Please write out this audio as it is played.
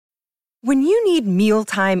When you need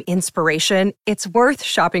mealtime inspiration, it's worth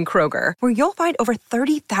shopping Kroger, where you'll find over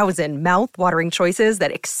 30,000 mouth-watering choices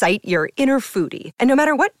that excite your inner foodie. And no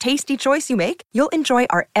matter what tasty choice you make, you'll enjoy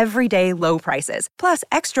our everyday low prices, plus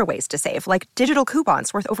extra ways to save, like digital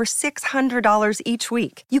coupons worth over $600 each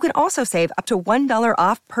week. You can also save up to $1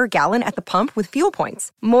 off per gallon at the pump with fuel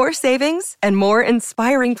points. More savings and more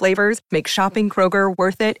inspiring flavors make shopping Kroger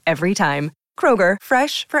worth it every time. Kroger,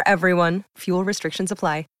 fresh for everyone. Fuel restrictions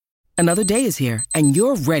apply. Another day is here, and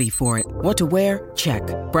you're ready for it. What to wear? Check.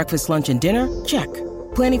 Breakfast, lunch, and dinner? Check.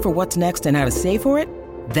 Planning for what's next and how to save for it?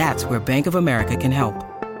 That's where Bank of America can help.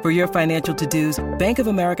 For your financial to-dos, Bank of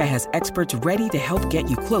America has experts ready to help get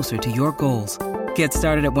you closer to your goals. Get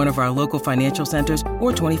started at one of our local financial centers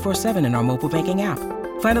or 24/7 in our mobile banking app.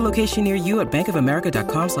 Find a location near you at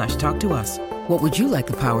bankofamerica.com/talktous. What would you like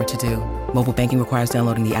the power to do? Mobile banking requires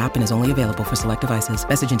downloading the app and is only available for select devices.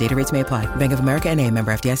 Message and data rates may apply. Bank of America N.A.,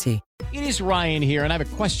 member FDIC. It is Ryan here, and I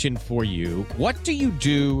have a question for you. What do you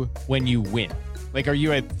do when you win? Like, are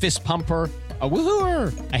you a fist pumper, a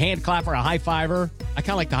woo-hooer, a hand clapper, a high-fiver? I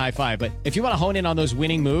kind of like the high-five, but if you want to hone in on those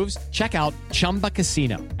winning moves, check out Chumba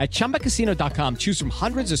Casino. At ChumbaCasino.com, choose from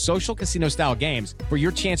hundreds of social casino-style games for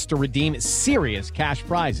your chance to redeem serious cash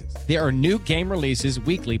prizes. There are new game releases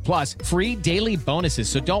weekly, plus free daily bonuses,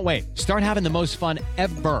 so don't wait. Start having the most fun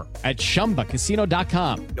ever at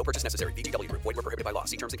ChumbaCasino.com. No purchase necessary. VGW Group. Void where prohibited by law.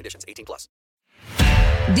 See terms and conditions. 18+.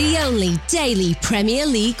 The only daily Premier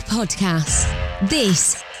League podcast.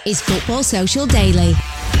 This is Football Social Daily.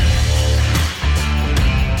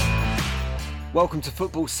 Welcome to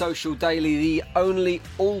Football Social Daily, the only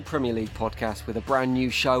all-Premier League podcast with a brand new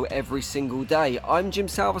show every single day. I'm Jim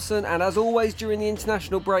Salverson, and as always during the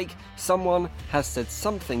international break, someone has said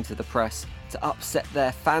something to the press to upset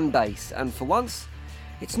their fan base. And for once,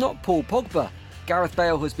 it's not Paul Pogba. Gareth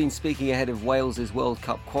Bale has been speaking ahead of Wales's World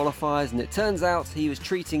Cup qualifiers, and it turns out he was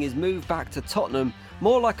treating his move back to Tottenham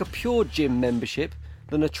more like a pure gym membership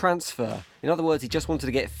than a transfer. In other words, he just wanted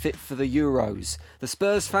to get fit for the Euros. The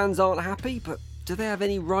Spurs fans aren't happy, but do they have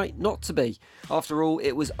any right not to be? After all,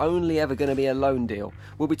 it was only ever going to be a loan deal.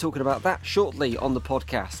 We'll be talking about that shortly on the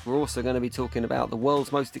podcast. We're also going to be talking about the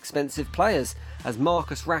world's most expensive players, as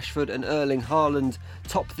Marcus Rashford and Erling Haaland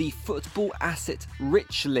top the football asset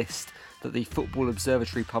rich list that the Football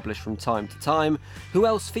Observatory publish from time to time. Who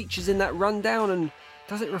else features in that rundown, and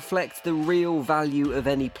does it reflect the real value of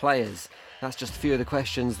any players? That's just a few of the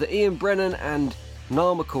questions that Ian Brennan and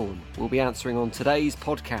Niall McCorn will be answering on today's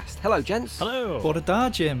podcast. Hello, gents. Hello. Bore da,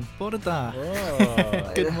 Jim. Bore da.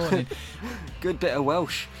 Oh. Good morning. Good bit of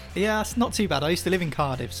Welsh. Yeah, it's not too bad. I used to live in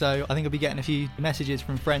Cardiff, so I think I'll be getting a few messages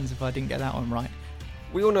from friends if I didn't get that one right.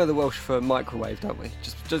 We all know the Welsh for microwave, don't we?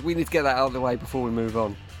 Just we need to get that out of the way before we move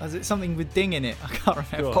on. Is it something with ding in it? I can't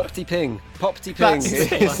remember. Popty ping. Popty ping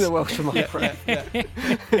is the Welsh for microwave. Yeah.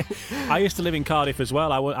 I used to live in Cardiff as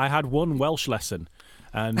well. I had one Welsh lesson.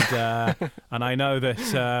 And and I know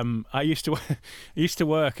that I used to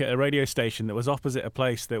work at a radio station that was opposite a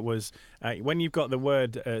place that was when you've got the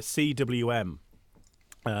word CWM,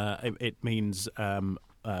 it means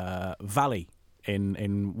valley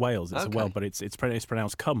in Wales. It's okay. but it's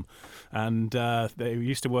pronounced cum, and they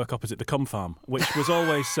used to work opposite the cum farm, which was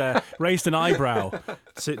always raised an eyebrow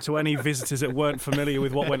to any visitors that weren't familiar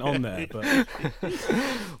with what went on there. But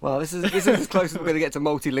well, this is as close as we're going to get to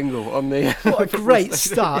multilingual on the. What a great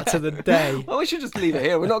start to the day. Well, we should just leave it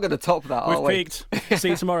here. We're not going to top that, are we? we've peaked. See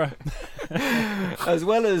you tomorrow. As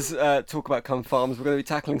well as talk about cum farms, we're going to be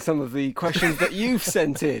tackling some of the questions that you've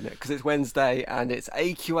sent in, because it's Wednesday and it's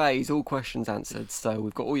AQA's All Questions Answered. So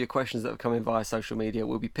we've got all your questions that have come in via social media.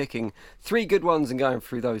 We'll be picking 3 good ones and going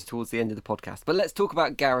through those towards the end of the podcast. But let's talk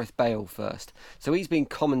about Gareth Bale first. So he's been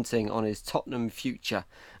commenting on his Tottenham future,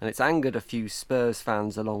 and it's angered a few Spurs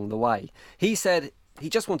fans along the way. He said he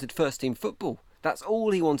just wanted first-team football. That's all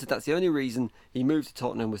he wanted. That's the only reason he moved to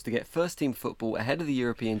Tottenham, was to get first-team football ahead of the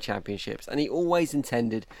European Championships. And he always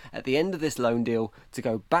intended, at the end of this loan deal, to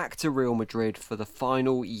go back to Real Madrid for the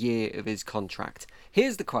final year of his contract.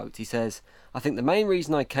 Here's the quote. He says, "I think the main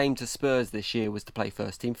reason I came to Spurs this year was to play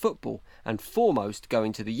first-team football, and foremost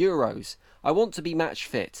going to the Euros. I want to be match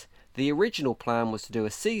fit. The original plan was to do a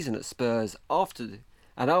season at Spurs after the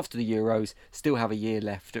Euros, still have a year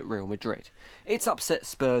left at Real Madrid." It's upset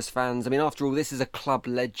Spurs fans. I mean, after all, this is a club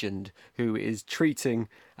legend who is treating,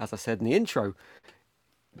 as I said in the intro,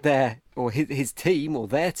 his team or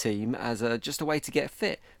their team as just a way to get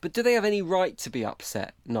fit. But do they have any right to be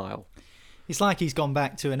upset, Niall? It's like he's gone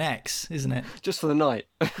back to an ex, isn't it? Just for the night.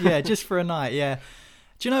 Yeah, just for a night, yeah.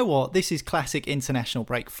 Do you know what? This is classic international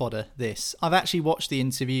break fodder, this. I've actually watched the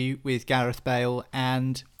interview with Gareth Bale,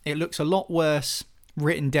 and it looks a lot worse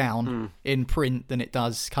written down in print than it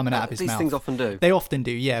does coming out of his mouth. These things often do. They often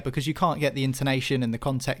do, yeah, because you can't get the intonation and the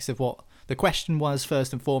context of what the question was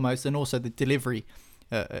first and foremost, and also the delivery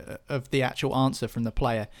of the actual answer from the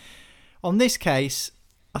player. On this case,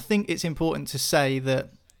 I think it's important to say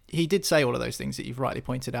that he did say all of those things that you've rightly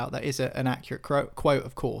pointed out. That is an accurate quote,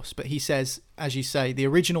 of course. But he says, as you say, the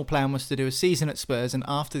original plan was to do a season at Spurs and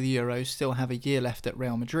after the Euros still have a year left at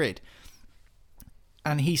Real Madrid.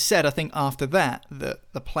 And he said, I think after that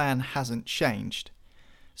the plan hasn't changed.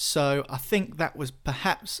 So I think that was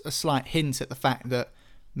perhaps a slight hint at the fact that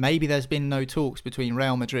maybe there's been no talks between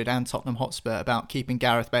Real Madrid and Tottenham Hotspur about keeping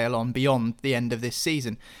Gareth Bale on beyond the end of this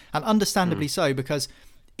season. And understandably so, because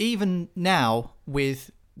even now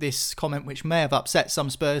with this comment, which may have upset some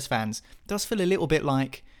Spurs fans, does feel a little bit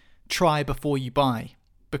like try before you buy.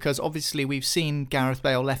 Because obviously we've seen Gareth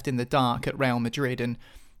Bale left in the dark at Real Madrid, and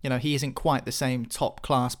you know he isn't quite the same top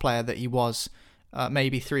class player that he was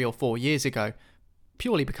maybe 3 or 4 years ago,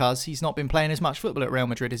 purely because he's not been playing as much football at Real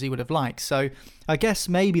Madrid as he would have liked. So I guess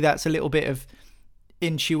maybe that's a little bit of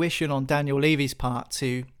intuition on Daniel Levy's part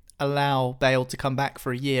to allow Bale to come back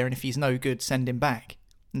for a year, and if he's no good, send him back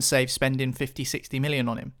and save spending 50, 60 million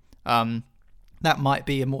on him. That might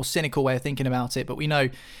be a more cynical way of thinking about it, but we know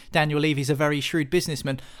Daniel Levy's a very shrewd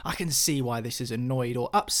businessman. I can see why this has annoyed or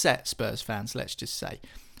upset Spurs fans, let's just say.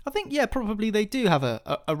 I think, yeah, probably they do have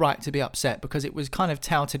a right to be upset, because it was kind of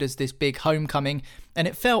touted as this big homecoming, and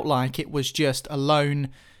it felt like it was just a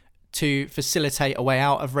loan to facilitate a way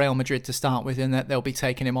out of Real Madrid to start with, and that they'll be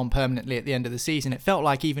taking him on permanently at the end of the season. It felt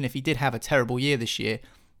like even if he did have a terrible year this year,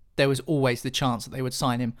 there was always the chance that they would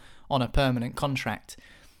sign him on a permanent contract.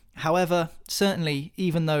 However, certainly,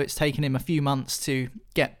 even though it's taken him a few months to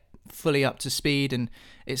get fully up to speed, and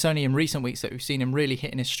it's only in recent weeks that we've seen him really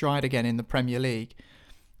hitting his stride again in the Premier League,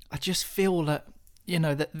 I just feel that, you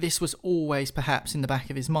know, that this was always perhaps in the back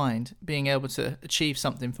of his mind, being able to achieve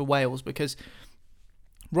something for Wales, because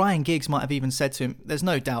Ryan Giggs might have even said to him, there's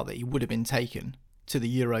no doubt that he would have been taken to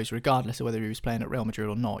the Euros regardless of whether he was playing at Real Madrid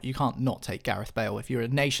or not. You can't not take Gareth Bale if you're a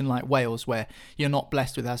nation like Wales, where you're not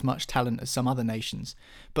blessed with as much talent as some other nations.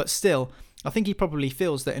 But still, I think he probably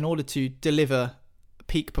feels that in order to deliver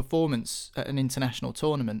peak performance at an international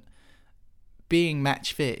tournament, being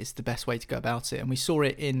match fit is the best way to go about it. And we saw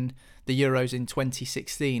it in the Euros in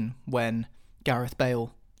 2016 when Gareth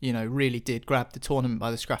Bale, you know, really did grab the tournament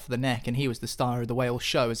by the scruff of the neck, and he was the star of the Wales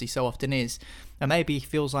show, as he so often is. And maybe he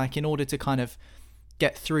feels like in order to kind of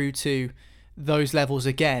get through to those levels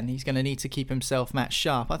again, he's going to need to keep himself match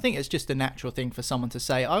sharp. I think it's just a natural thing for someone to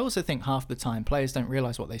say. I also think half the time players don't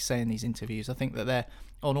realise what they say in these interviews. I think that they're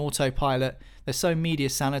on autopilot, they're so media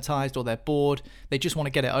sanitised, or they're bored, they just want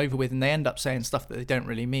to get it over with, and they end up saying stuff that they don't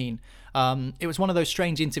really mean. It was one of those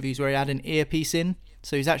strange interviews where he had an earpiece in,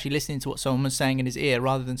 so he's actually listening to what someone was saying in his ear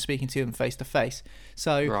rather than speaking to them face to face.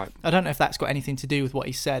 So right. I don't know if that's got anything to do with what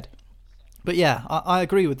he said. But yeah, I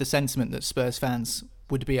agree with the sentiment that Spurs fans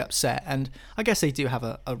would be upset, and I guess they do have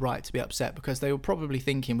a right to be upset, because they were probably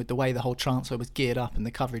thinking, with the way the whole transfer was geared up and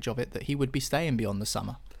the coverage of it, that he would be staying beyond the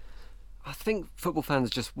summer. I think football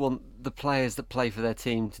fans just want the players that play for their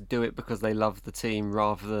team to do it because they love the team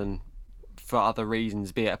rather than for other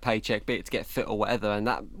reasons, be it a paycheck, be it to get fit or whatever. And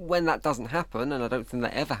that when that doesn't happen, and I don't think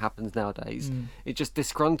that ever happens nowadays, it just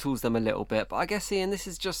disgruntles them a little bit. But I guess, Ian, this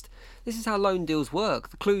is how loan deals work.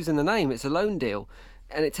 The clue's in the name, it's a loan deal.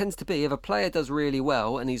 And it tends to be, if a player does really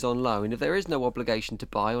well and he's on loan, if there is no obligation to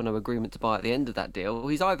buy or no agreement to buy at the end of that deal,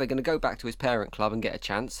 he's either going to go back to his parent club and get a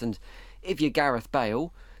chance, and if you're Gareth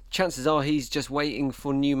Bale, chances are he's just waiting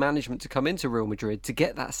for new management to come into Real Madrid to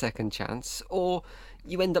get that second chance, or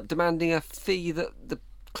you end up demanding a fee that the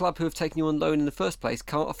club who have taken you on loan in the first place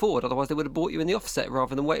can't afford. Otherwise they would have bought you in the offset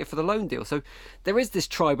rather than waiting for the loan deal. So there is this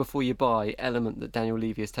try before you buy element that Daniel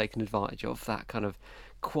Levy has taken advantage of, that kind of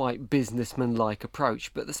quite businessman-like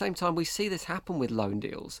approach. But at the same time, we see this happen with loan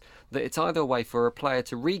deals, that it's either a way for a player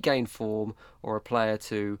to regain form or a player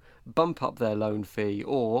to bump up their loan fee,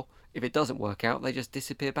 or if it doesn't work out, they just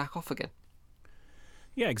disappear back off again.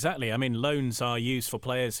 Yeah, exactly. I mean, loans are used for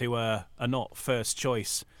players who are not first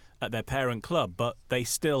choice at their parent club, but they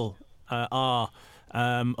still are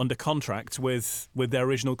under contract with their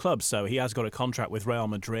original club. So he has got a contract with Real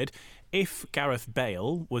Madrid. If Gareth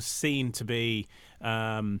Bale was seen to be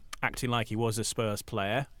acting like he was a Spurs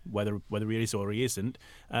player, whether he is or he isn't,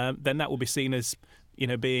 then that will be seen as, you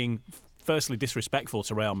know, being firstly disrespectful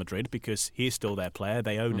to Real Madrid, because he is still their player,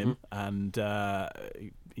 they own him, and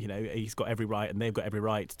he's got every right, and they've got every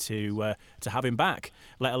right to have him back.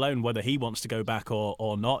 Let alone whether he wants to go back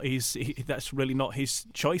or not. That's really not his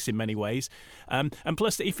choice in many ways. And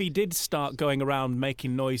plus, if he did start going around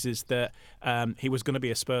making noises that he was going to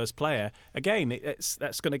be a Spurs player, again,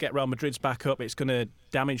 that's going to get Real Madrid's back up. It's going to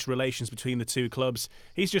damage relations between the two clubs.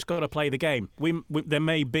 He's just got to play the game. There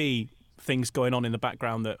may be things going on in the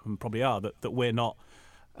background that probably are that we're not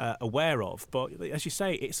aware of, but as you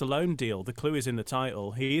say, it's a loan deal. The clue is in the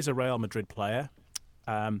title. He is a Real Madrid player.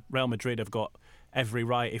 Real Madrid have got every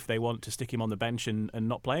right, if they want, to stick him on the bench and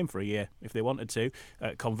not play him for a year if they wanted to.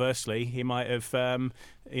 Conversely, he might have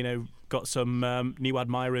got some new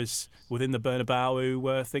admirers within the Bernabeu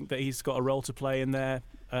who think that he's got a role to play in their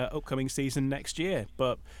upcoming season next year.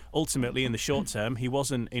 But ultimately, in the short term, he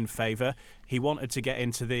wasn't in favour. He wanted to get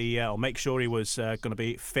into or make sure he was going to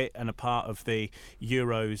be fit and a part of the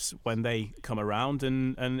Euros when they come around,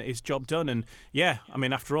 and his job done. And yeah, I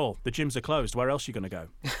mean, after all, the gyms are closed. Where else are you going to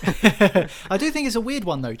go? I do think it's a weird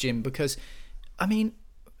one though, Jim, because I mean,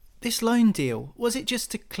 this loan deal, was it just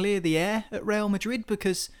to clear the air at Real Madrid?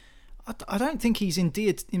 Because I don't think he's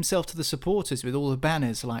endeared himself to the supporters with all the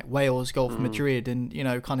banners like Wales Golf Madrid and,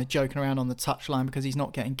 kind of joking around on the touchline because he's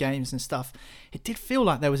not getting games and stuff. It did feel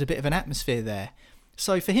like there was a bit of an atmosphere there.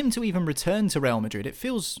 So for him to even return to Real Madrid, it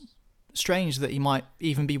feels strange that he might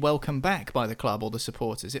even be welcomed back by the club or the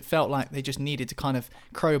supporters. It felt like they just needed to kind of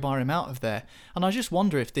crowbar him out of there. And I just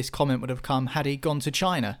wonder if this comment would have come had he gone to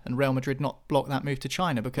China and Real Madrid not blocked that move to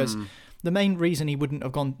China, because the main reason he wouldn't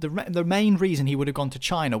have gone, the main reason he would have gone to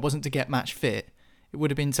China wasn't to get match fit. It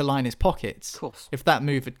would have been to line his pockets. Of course. If that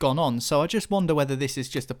move had gone on. So I just wonder whether this is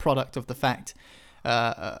just a product of the fact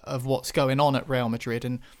of what's going on at Real Madrid.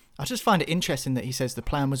 And I just find it interesting that he says the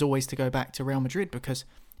plan was always to go back to Real Madrid, because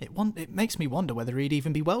it makes me wonder whether he'd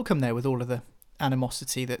even be welcome there with all of the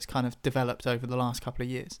animosity that's kind of developed over the last couple of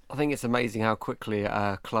years. I think it's amazing how quickly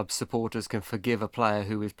club supporters can forgive a player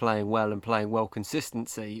who is playing well and playing well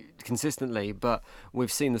consistently, but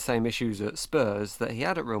we've seen the same issues at Spurs that he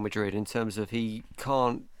had at Real Madrid in terms of he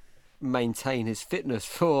can't maintain his fitness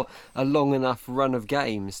for a long enough run of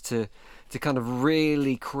games to kind of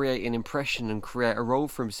really create an impression and create a role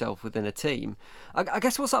for himself within a team. I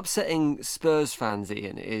guess what's upsetting Spurs fans,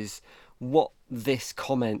 Ian, is what this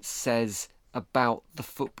comment says about the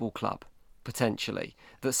football club, potentially.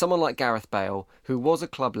 That someone like Gareth Bale, who was a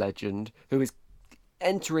club legend, who is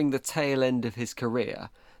entering the tail end of his career,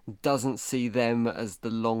 doesn't see them as the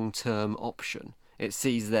long-term option. It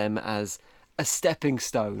sees them as a stepping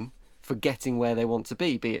stone for getting where they want to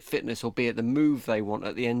be it fitness or be it the move they want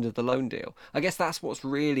at the end of the loan deal. I guess that's what's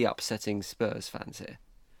really upsetting Spurs fans here.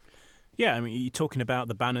 Yeah, I mean, you're talking about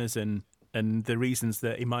the banners and the reasons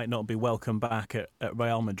that he might not be welcome back at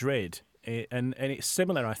Real Madrid. And it's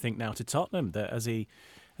similar, I think, now to Tottenham, that as he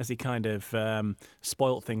kind of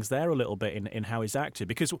spoilt things there a little bit in how he's acted.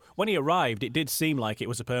 Because when he arrived, it did seem like it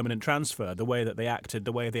was a permanent transfer, the way that they acted,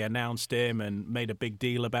 the way they announced him and made a big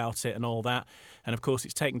deal about it and all that. And, of course,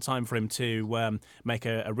 it's taken time for him to make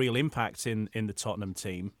a real impact in the Tottenham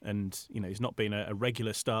team. And, he's not been a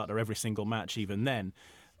regular starter every single match even then.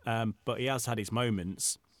 But he has had his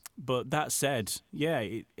moments. But that said, yeah,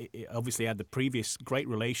 it obviously had the previous great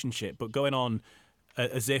relationship, but going on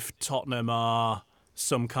as if Tottenham are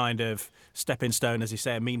some kind of stepping stone, as you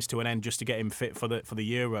say, a means to an end just to get him fit for the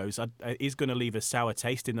Euros, is going to leave a sour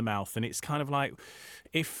taste in the mouth. And it's kind of like,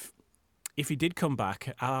 if he did come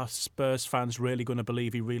back, are Spurs fans really going to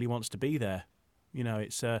believe he really wants to be there?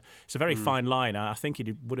 It's a very fine line. I think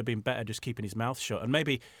he would have been better just keeping his mouth shut. And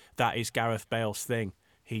maybe that is Gareth Bale's thing.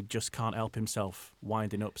 He just can't help himself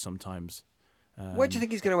winding up sometimes. Where do you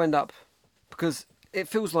think he's going to end up? Because it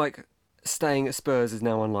feels like staying at Spurs is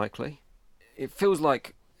now unlikely. It feels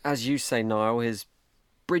like, as you say, Niall, his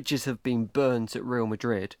bridges have been burnt at Real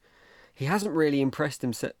Madrid. He hasn't really impressed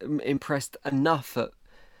enough at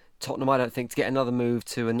Tottenham, I don't think, to get another move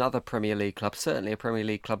to another Premier League club, certainly a Premier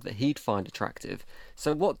League club that he'd find attractive.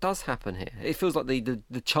 So what does happen here? It feels like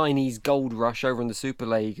the Chinese gold rush over in the Super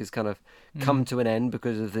League has kind of come to an end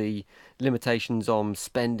because of the limitations on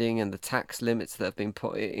spending and the tax limits that have been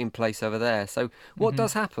put in place over there. So what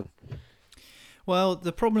does happen? Well,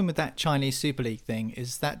 the problem with that Chinese Super League thing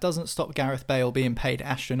is that doesn't stop Gareth Bale being paid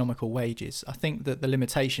astronomical wages. I think that the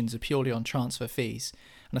limitations are purely on transfer fees.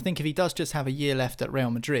 And I think if he does just have a year left at Real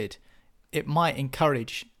Madrid, it might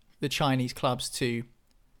encourage the Chinese clubs to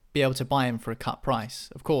be able to buy him for a cut price.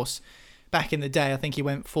 Of course, back in the day, I think he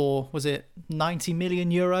went for, was it 90 million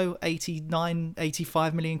euro,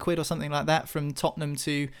 85 million quid or something like that from Tottenham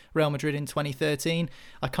to Real Madrid in 2013.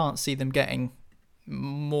 I can't see them getting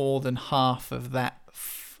more than half of that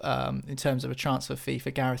in terms of a transfer fee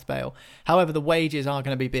for Gareth Bale. However, the wages are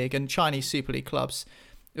going to be big, and Chinese Super League clubs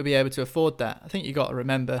will be able to afford that. I think you've got to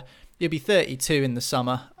remember, he'll be 32 in the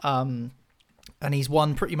summer, and he's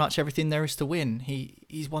won pretty much everything there is to win.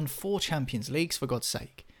 He's won 4 Champions Leagues, for God's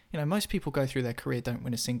sake. You know, most people go through their career, don't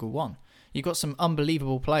win a single one. You've got some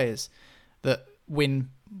unbelievable players that win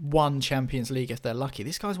 1 Champions League if they're lucky.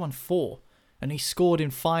 This guy's won 4, and he's scored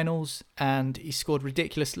in finals, and he's scored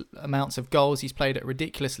ridiculous amounts of goals. He's played at a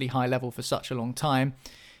ridiculously high level for such a long time.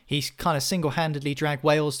 He's kind of single-handedly dragged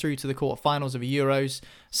Wales through to the quarterfinals of the Euros,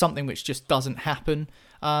 something which just doesn't happen.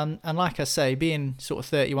 And like I say, being sort of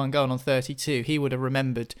 31 going on 32, he would have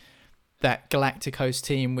remembered that Galacticos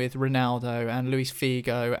team with Ronaldo and Luis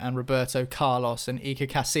Figo and Roberto Carlos and Iker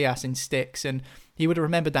Casillas in sticks, and he would have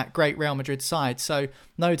remembered that great Real Madrid side. So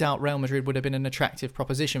no doubt Real Madrid would have been an attractive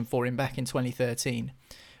proposition for him back in 2013.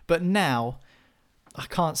 But now, I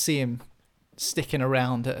can't see him sticking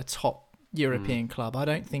around at a top European club. I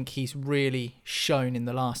don't think he's really shown in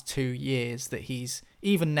the last 2 years that he's,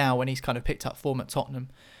 even now when he's kind of picked up form at Tottenham,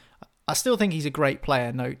 I still think he's a great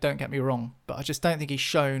player, no, don't get me wrong, but I just don't think he's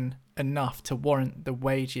shown enough to warrant the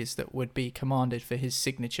wages that would be commanded for his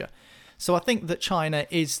signature. So I think that China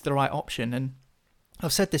is the right option, and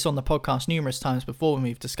I've said this on the podcast numerous times before when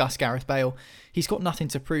we've discussed Gareth Bale. He's got nothing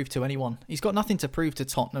to prove to anyone. He's got nothing to prove to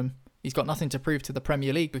Tottenham. He's got nothing to prove to the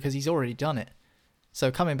Premier League because he's already done it. So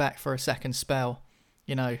coming back for a second spell,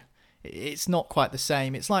 you know, it's not quite the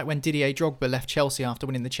same. It's like when Didier Drogba left Chelsea after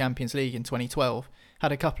winning the Champions League in 2012,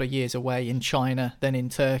 had a couple of years away in China, then in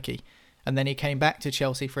Turkey, and then he came back to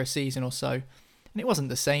Chelsea for a season or so, and it wasn't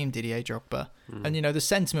the same Didier Drogba. And, you know, the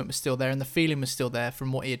sentiment was still there and the feeling was still there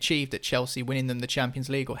from what he achieved at Chelsea, winning them the Champions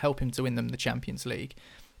League or helping to win them the Champions League.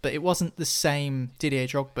 But it wasn't the same Didier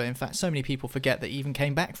Drogba. In fact, so many people forget that he even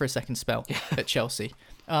came back for a second spell at Chelsea.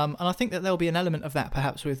 And I think that there'll be an element of that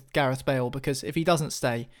perhaps with Gareth Bale, because if he doesn't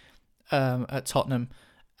stay at Tottenham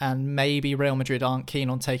and maybe Real Madrid aren't keen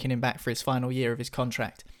on taking him back for his final year of his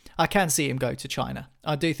contract, I can see him go to China.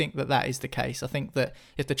 I do think that that is the case. I think that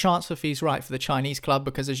if the transfer fee's right for the Chinese club,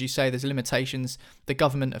 because as you say, there's limitations, the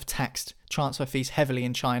government have taxed transfer fees heavily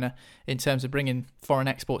in China in terms of bringing foreign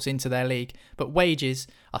exports into their league. But wages,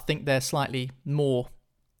 I think they're slightly more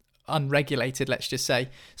unregulated, let's just say.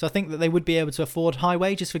 So I think that they would be able to afford high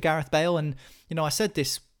wages for Gareth Bale. And, you know, I said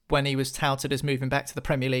this when he was touted as moving back to the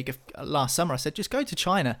Premier League last summer. I said, just go to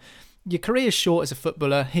China. Your career's short as a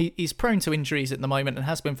footballer. He's prone to injuries at the moment and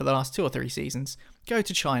has been for the last 2 or 3 seasons. Go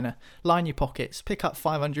to China, line your pockets, pick up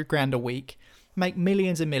 500 grand a week, make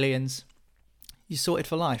millions and millions. You're sorted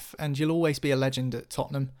for life, and you'll always be a legend at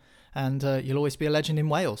Tottenham, and you'll always be a legend in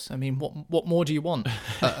Wales. I mean, what more do you want?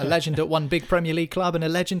 A legend at one big Premier League club and a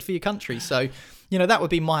legend for your country. So, you know, that would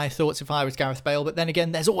be my thoughts if I was Gareth Bale. But then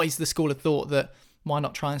again, there's always the school of thought that why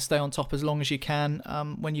not try and stay on top as long as you can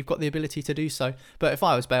when you've got the ability to do so? But if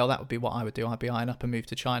I was Bale, that would be what I would do. I'd be eyeing up and move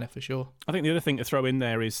to China for sure. I think the other thing to throw in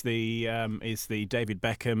there is the David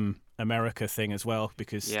Beckham America thing as well,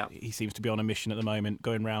 because he seems to be on a mission at the moment,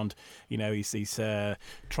 going around. You know, he's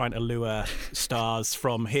trying to lure stars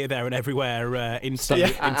from here, there, and everywhere into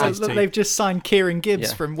his team. They've just signed Kieran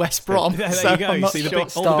Gibbs from West Brom. There you go. You see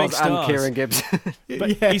all the big stars and Kieran Gibbs.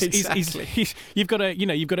 But you've got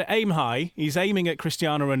to aim high. He's aiming at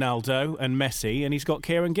Cristiano Ronaldo and Messi, and he's got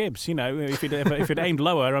Kieran Gibbs. You know, if he'd aimed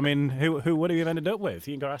lower, I mean, who would he have ended up with?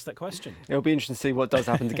 You can go ask that question. It'll be interesting to see what does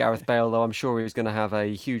happen to Gareth Bale, though. I'm sure he's going to have a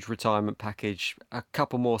huge retirement package, a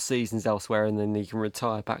couple more seasons elsewhere, and then he can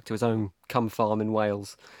retire back to his own cum farm in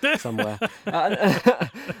Wales somewhere.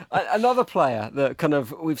 Another player that kind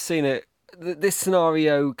of, we've seen it, this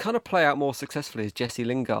scenario kind of play out more successfully is Jesse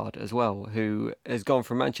Lingard as well, who has gone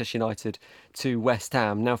from Manchester United to West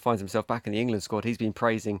Ham, now finds himself back in the England squad. He's been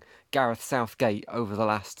praising Gareth Southgate over the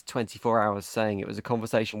last 24 hours, saying it was a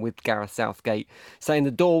conversation with Gareth Southgate, saying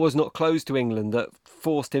the door was not closed to England that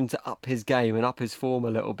forced him to up his game and up his form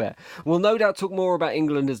a little bit. We'll no doubt talk more about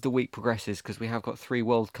England as the week progresses, because we have got 3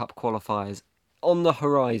 World Cup qualifiers on the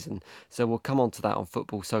horizon, so we'll come on to that on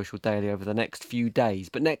Football Social Daily over the next few days.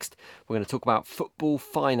 But next, we're going to talk about football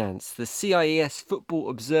finance. The CIES Football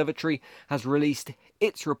Observatory has released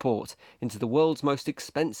its report into the world's most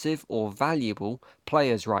expensive or valuable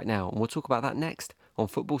players right now, and we'll talk about that next on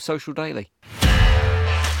Football Social Daily.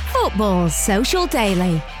 Football Social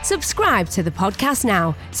Daily. Subscribe to the podcast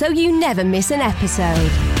now so you never miss an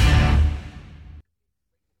episode.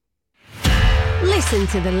 Listen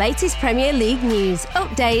to the latest Premier League news,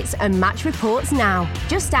 updates and match reports now.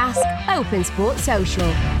 Just ask Open Sport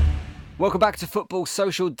Social. Welcome back to Football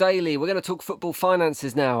Social Daily. We're going to talk football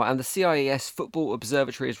finances now, and the CIES Football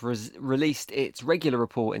Observatory has released its regular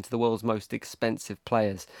report into the world's most expensive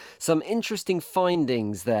players. Some interesting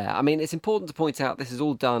findings there. I mean, it's important to point out this is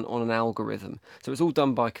all done on an algorithm, so it's all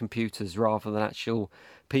done by computers rather than actual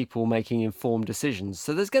people making informed decisions.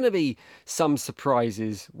 So there's going to be some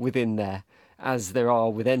surprises within there, as there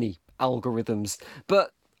are with any algorithms.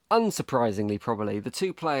 But unsurprisingly, probably, the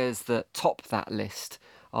two players that top that list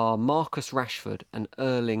are Marcus Rashford and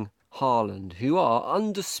Erling Haaland, who are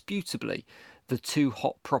undisputably the two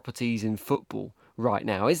hot properties in football right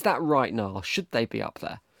now. Is that right, Niall? Should they be up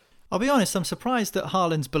there? I'll be honest, I'm surprised that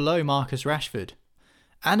Haaland's below Marcus Rashford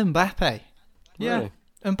and Mbappe. Yeah, Really?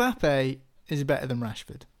 Mbappe is better than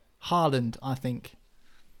Rashford. Haaland, I think,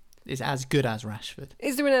 is as good as Rashford.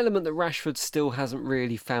 Is there an element that Rashford still hasn't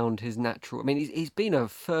really found his natural... I mean, he's been a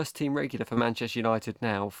first-team regular for Manchester United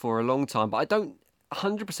now for a long time, but I don't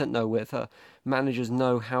 100% know whether managers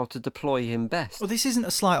know how to deploy him best. Well, this isn't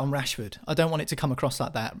a slight on Rashford. I don't want it to come across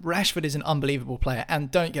like that. Rashford is an unbelievable player, and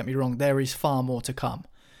don't get me wrong, there is far more to come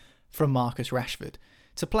from Marcus Rashford.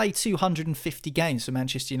 To play 250 games for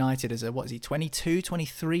Manchester United as 22,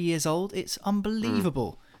 23 years old, it's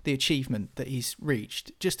unbelievable the achievement that he's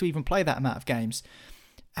reached just to even play that amount of games.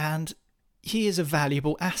 And he is a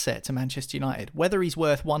valuable asset to Manchester United. Whether he's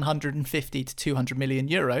worth 150 to 200 million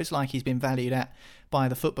euros, like he's been valued at by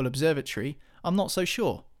the Football Observatory, I'm not so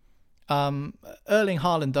sure. Erling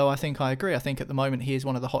Haaland, though, I think I agree. I think at the moment he is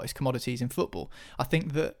one of the hottest commodities in football. I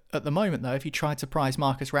think that at the moment, though, if you tried to prize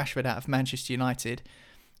Marcus Rashford out of Manchester United,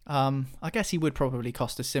 I guess he would probably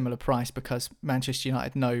cost a similar price because Manchester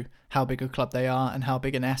United know how big a club they are and how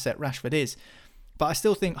big an asset Rashford is. But I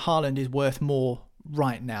still think Haaland is worth more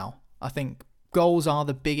right now. I think goals are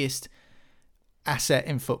the biggest asset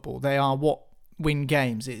in football. They are what win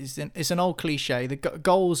games. It's an old cliche. The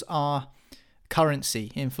goals are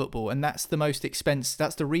currency in football, and that's the most expensive.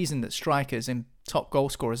 That's the reason that strikers and top goal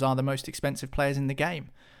scorers are the most expensive players in the game.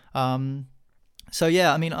 So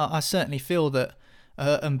yeah, I mean, I certainly feel that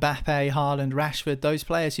Mbappe, Haaland, Rashford, those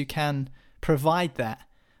players who can provide that,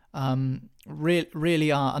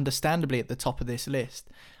 really are understandably at the top of this list.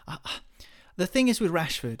 The thing is with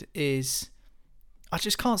Rashford is, I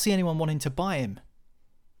just can't see anyone wanting to buy him.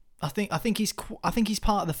 I think he's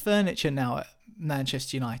part of the furniture now at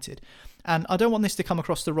Manchester United, and I don't want this to come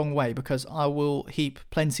across the wrong way because I will heap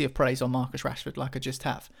plenty of praise on Marcus Rashford like I just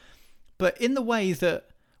have. But in the way that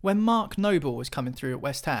when Mark Noble was coming through at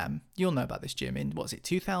West Ham, you'll know about this, Jim, in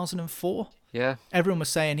 2004? Yeah. Everyone was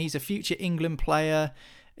saying he's a future England player.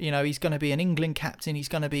 You know, he's going to be an England captain. He's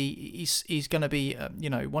going to be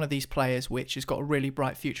one of these players which has got a really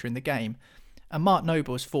bright future in the game. And Mark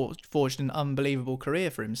Noble has forged an unbelievable career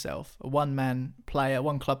for himself. A one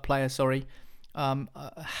club player,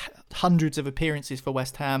 hundreds of appearances for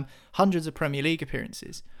West Ham, hundreds of Premier League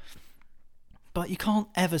appearances. But you can't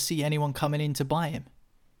ever see anyone coming in to buy him,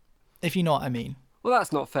 if you know what I mean. Well,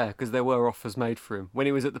 that's not fair because there were offers made for him when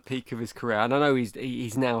he was at the peak of his career. And I know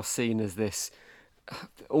he's now seen as this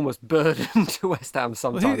almost burden to West Ham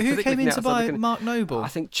sometimes. Well, who came in to buy Mark Noble? I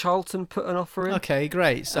think Charlton put an offer in. Okay,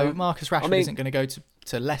 great. So Marcus Rashford isn't going to go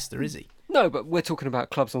to Leicester, is he? No, but we're talking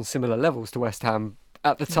about clubs on similar levels to West Ham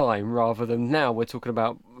at the time rather than now. We're talking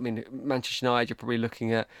about, Manchester United, you're probably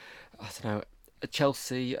looking at,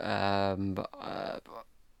 Chelsea, I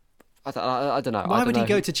don't know. Why would he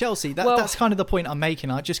go to Chelsea? That's kind of the point I'm making.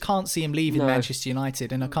 I just can't see him leaving Manchester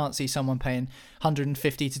United, and I can't see someone paying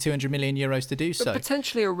 150 to 200 million euros to do so. But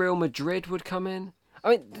potentially a Real Madrid would come in. I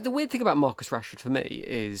mean, the weird thing about Marcus Rashford for me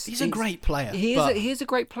is he's a great player. He is a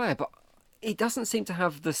great player, but he doesn't seem to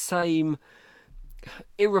have the same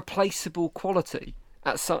irreplaceable quality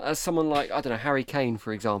as someone like, I don't know, Harry Kane,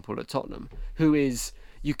 for example, at Tottenham, who is...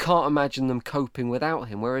 You can't imagine them coping without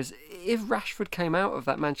him. Whereas if Rashford came out of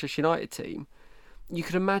that Manchester United team, you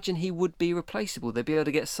could imagine he would be replaceable. They'd be able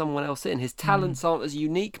to get someone else in. His talents aren't as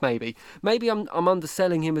unique, maybe. Maybe I'm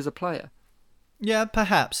underselling him as a player. Yeah,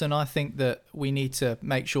 perhaps. And I think that we need to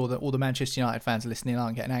make sure that all the Manchester United fans listening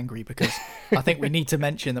aren't getting angry, because I think we need to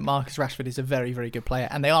mention that Marcus Rashford is a very, very good player.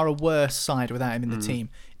 And they are a worse side without him in the team,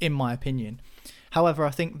 in my opinion. However,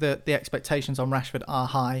 I think that the expectations on Rashford are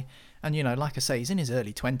high. And, like I say, he's in his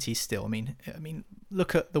early 20s still. I mean,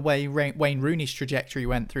 look at the way Wayne Rooney's trajectory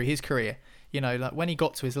went through his career. Like when he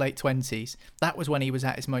got to his late 20s, that was when he was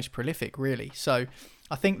at his most prolific, really. So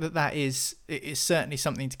I think that is certainly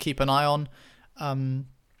something to keep an eye on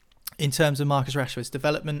in terms of Marcus Rashford's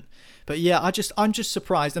development. But yeah, I'm just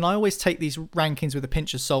surprised. And I always take these rankings with a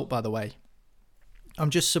pinch of salt, by the way. I'm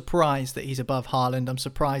just surprised that he's above Haaland. I'm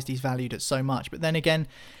surprised he's valued at so much. But then again,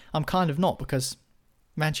 I'm kind of not, because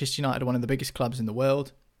Manchester United are one of the biggest clubs in the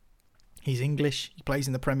world. He's English. He plays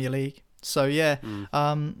in the Premier League. So, yeah,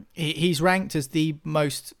 he's ranked as the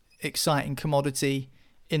most exciting commodity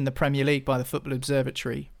in the Premier League by the Football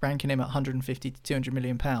Observatory, ranking him at 150 to 200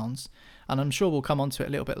 million pounds. And I'm sure we'll come on to it a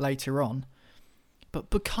little bit later on. But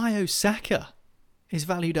Bukayo Saka is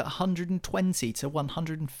valued at 120 to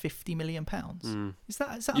 150 million pounds. Is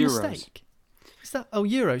that a mistake? Is that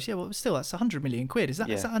euros? Yeah, well, still that's 100 million quid. Is that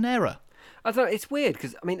an error? I don't know, it's weird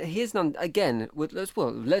because here's none again.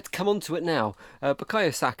 Let's come on to it now.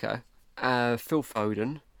 Bukayo Saka, Phil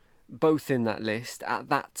Foden, both in that list at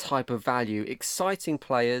that type of value. Exciting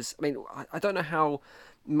players. I mean, I don't know how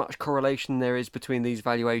much correlation there is between these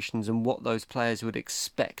valuations and what those players would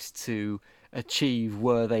expect to achieve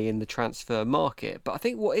were they in the transfer market. But I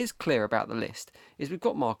think what is clear about the list is we've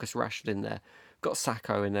got Marcus Rashford in there, we've got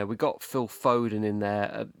Sakho in there, we've got Phil Foden in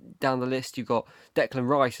there. Down the list you've got Declan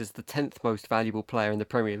Rice as the 10th most valuable player in the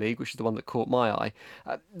Premier League, which is the one that caught my eye.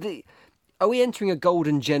 Are we entering a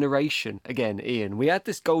golden generation again, Ian? We had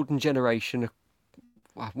this golden generation.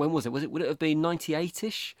 When was it? Would it have been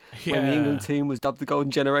 98-ish when the England team was dubbed the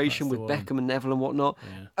golden generation with Beckham and Neville and whatnot?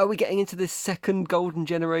 Yeah. Are we getting into this second golden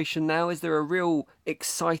generation now? Is there a real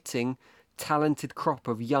exciting, talented crop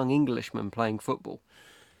of young Englishmen playing football?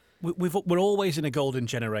 We're always in a golden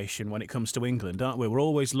generation when it comes to England, aren't we? We're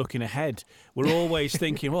always looking ahead. We're always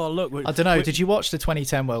thinking, "Oh, look." I don't know. Did you watch the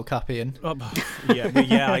 2010 World Cup, Ian?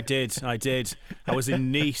 Yeah, I did. I was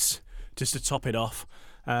in Nice just to top it off.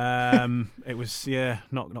 It was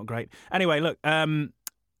not great. Anyway, look.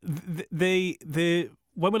 The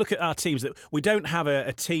when we look at our teams, that we don't have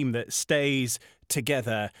a team that stays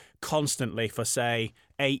together constantly for, say,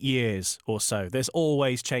 8 years or so. There's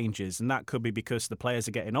always changes, and that could be because the players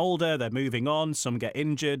are getting older, they're moving on, some get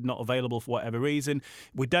injured, not available for whatever reason.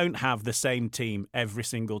 We don't have the same team every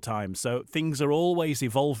single time, so things are always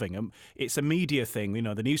evolving. It's a media thing. You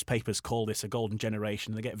know, the newspapers call this a golden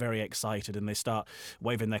generation. They get very excited and they start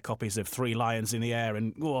waving their copies of Three Lions in the air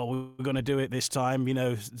and, we're going to do it this time,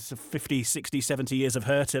 50, 60, 70 years of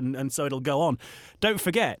hurt, and so it'll go on. Don't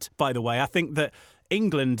forget, by the way, I think that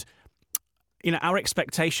England, our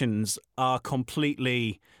expectations are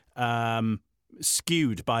completely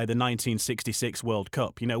skewed by the 1966 World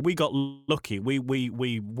Cup. We got lucky. We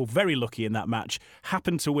were very lucky in that match.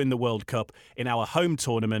 Happened to win the World Cup in our home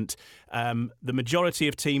tournament. The majority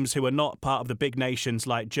of teams who are not part of the big nations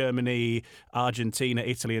like Germany, Argentina,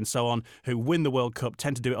 Italy and so on, who win the World Cup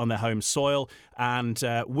tend to do it on their home soil. And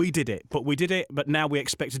we did it. But now we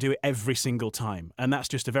expect to do it every single time. And that's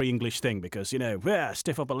just a very English thing because, we're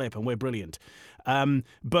stiff upper lip and we're brilliant.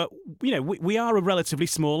 But we are a relatively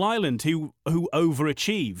small island who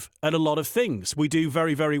overachieve at a lot of things. We do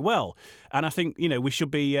very, very well. And I think, we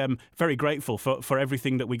should be very grateful for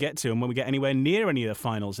everything that we get to. And when we get anywhere near any of the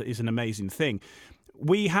finals, it is an amazing thing.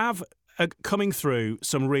 We have coming through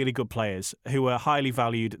some really good players who are highly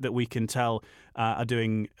valued that we can tell are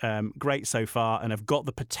doing great so far and have got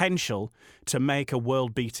the potential to make a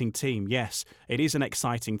world-beating team. Yes, it is an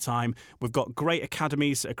exciting time. We've got great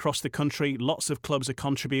academies across the country. Lots of clubs are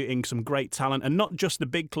contributing some great talent, and not just the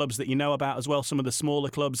big clubs that you know about as well. Some of the smaller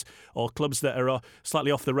clubs or clubs that are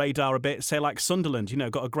slightly off the radar a bit, say like Sunderland,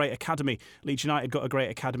 got a great academy. Leeds United got a great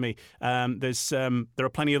academy. There are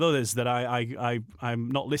plenty of others that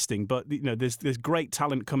I'm not listing, but there's great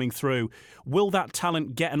talent coming through. Will that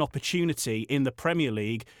talent get an opportunity in the Premier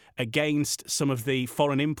League against some of the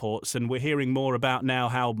foreign imports? And we're hearing more about now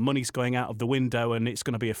how money's going out of the window and it's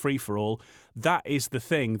going to be a free-for-all. That is the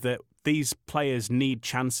thing, that these players need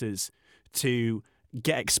chances to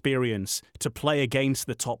get experience, to play against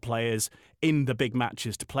the top players in the big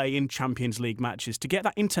matches, to play in Champions League matches, to get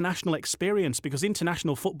that international experience, because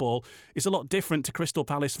international football is a lot different to Crystal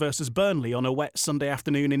Palace versus Burnley on a wet Sunday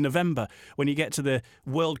afternoon in November. When you get to the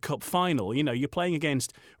World Cup final, you're playing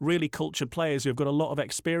against really cultured players who have got a lot of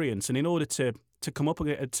experience, and in order to come up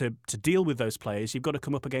to deal with those players, you've got to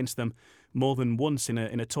come up against them more than once in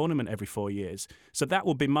a tournament every 4 years. So that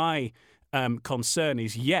would be my concern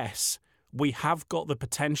is, yes, we have got the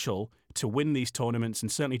potential to win these tournaments and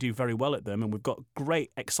certainly do very well at them. And we've got great,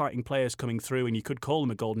 exciting players coming through, and you could call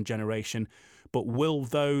them a golden generation. But will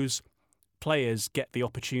those players get the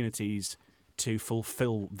opportunities to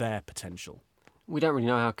fulfil their potential? We don't really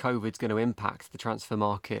know how COVID's going to impact the transfer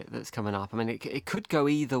market that's coming up. I mean, it could go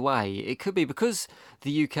either way. It could be because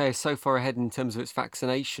the UK is so far ahead in terms of its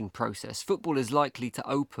vaccination process. Football is likely to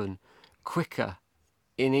open quicker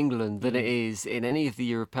in England than it is in any of the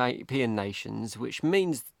European nations, which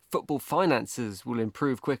means football finances will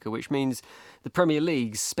improve quicker, which means the Premier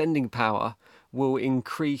League's spending power will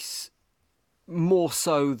increase more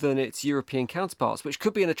so than its European counterparts, which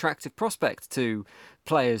could be an attractive prospect to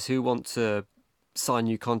players who want to sign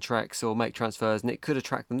new contracts or make transfers, and it could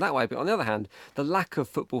attract them that way. But on the other hand, the lack of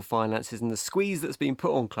football finances and the squeeze that's been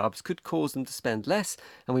put on clubs could cause them to spend less,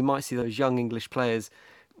 and we might see those young English players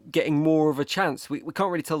getting more of a chance. We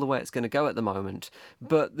can't really tell the way it's going to go at the moment,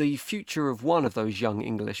 but the future of one of those young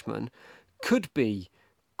Englishmen could be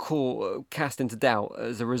cast into doubt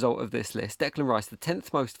as a result of this list. Declan Rice, the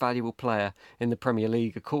 10th most valuable player in the Premier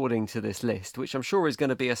League according to this list, which I'm sure is going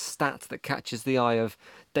to be a stat that catches the eye of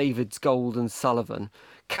David Gold and Sullivan.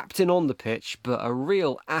 Captain on the pitch, but a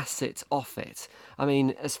real asset off it. I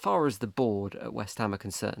mean, as far as the board at West Ham are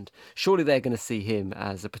concerned, surely they're going to see him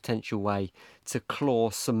as a potential way to claw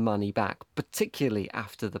some money back, particularly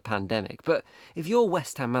after the pandemic. But if you're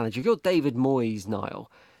West Ham manager, if you're David Moyes, Niall,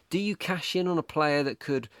 do you cash in on a player that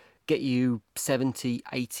could get you 70,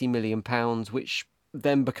 80 million pounds, which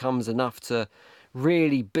then becomes enough to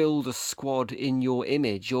really build a squad in your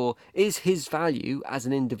image? Or is his value as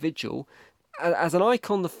an individual, as an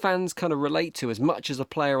icon the fans kind of relate to as much as a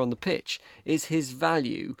player on the pitch, is his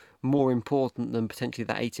value more important than potentially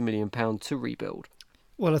that 80 million pound to rebuild?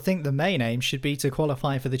 Well, I think the main aim should be to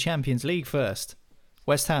qualify for the Champions League first.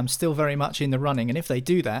 West Ham's still very much in the running, and if they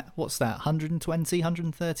do that, what's that, 120,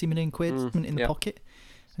 130 million quid in the pocket?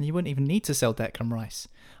 And you wouldn't even need to sell Declan Rice.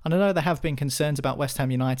 And I know there have been concerns about West Ham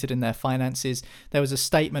United and their finances. There was a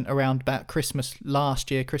statement around about Christmas last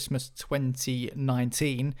year, Christmas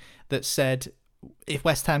 2019, that said if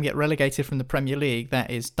West Ham get relegated from the Premier League, that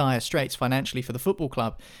is dire straits financially for the football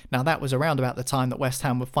club. Now, that was around about the time that West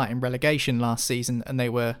Ham were fighting relegation last season and they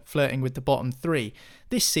were flirting with the bottom three.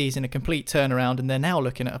 This season, a complete turnaround, and they're now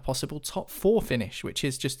looking at a possible top four finish, which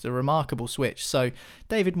is just a remarkable switch. So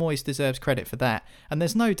David Moyes deserves credit for that. And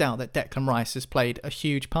there's no doubt that Declan Rice has played a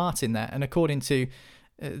huge part in that. And according to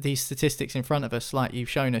these statistics in front of us, like you've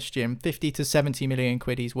shown us, Jim, 50 to 70 million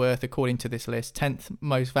quid he's worth according to this list, 10th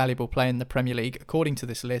most valuable player in the Premier League according to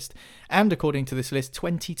this list, and according to this list,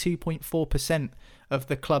 22.4% of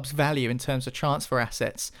the club's value in terms of transfer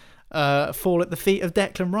assets fall at the feet of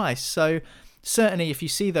Declan Rice. So certainly if you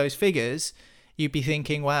see those figures, you'd be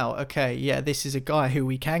thinking, wow, okay, yeah, this is a guy who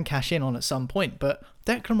we can cash in on at some point. But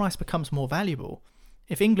Declan Rice becomes more valuable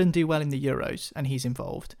if England do well in the Euros and he's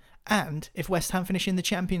involved, and if West Ham finish in the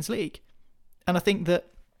Champions League. And I think that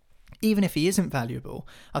even if he isn't valuable,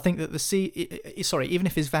 I think that even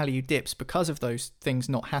if his value dips because of those things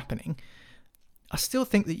not happening, I still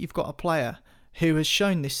think that you've got a player who has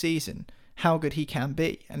shown this season how good he can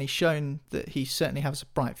be, and he's shown that he certainly has a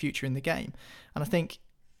bright future in the game. And I think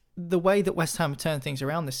the way that West Ham have turned things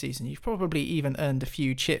around this season, you've probably even earned a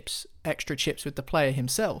few extra chips with the player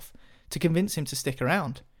himself to convince him to stick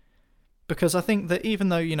around. Because I think that even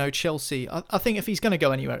though, Chelsea, I think if he's going to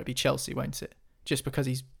go anywhere, it'd be Chelsea, won't it? Just because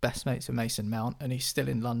he's best mates with Mason Mount and he's still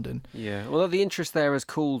in London. Yeah, well, the interest there has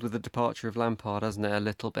cooled with the departure of Lampard, hasn't it, a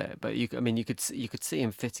little bit? But you could see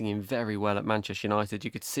him fitting in very well at Manchester United.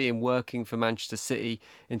 You could see him working for Manchester City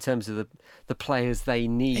in terms of the players they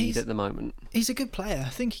need at the moment. He's a good player. I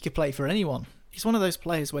think he could play for anyone. He's one of those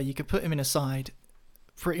players where you could put him in a side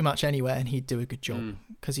pretty much anywhere and he'd do a good job,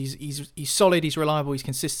 because he's solid, he's reliable, he's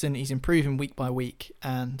consistent, he's improving week by week,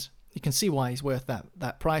 and you can see why he's worth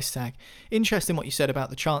that price tag. Interesting what you said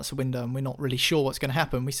about the transfer window, and we're not really sure what's going to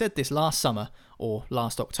happen. We said this last summer or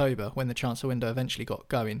last October when the transfer window eventually got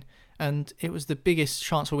going, and it was the biggest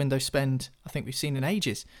transfer window spend I think we've seen in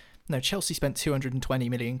ages. Chelsea spent 220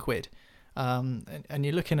 million quid. And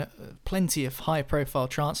you're looking at plenty of high profile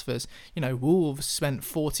transfers. Wolves spent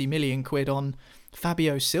 40 million quid on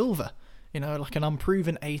Fabio Silva, like an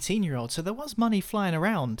unproven 18-year-old. So there was money flying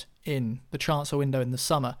around in the transfer window in the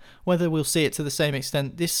summer. Whether we'll see it to the same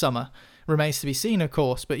extent this summer remains to be seen, of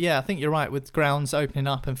course. But yeah, I think you're right, with grounds opening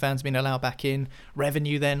up and fans being allowed back in,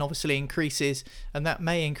 revenue then obviously increases, and that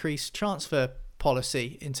may increase transfer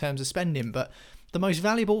policy in terms of spending. But the most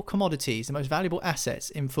valuable commodities, the most valuable assets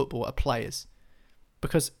in football are players,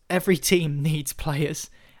 because every team needs players.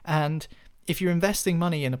 And if you're investing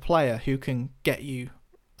money in a player who can get you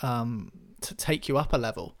to take you up a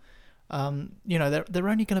level, they're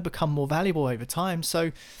only going to become more valuable over time.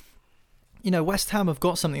 So, West Ham have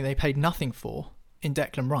got something they paid nothing for in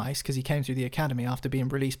Declan Rice, because he came through the academy after being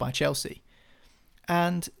released by Chelsea.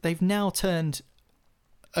 And they've now turned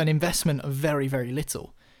an investment of very, very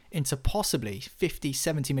little into possibly 50,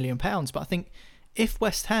 70 million pounds. But I think if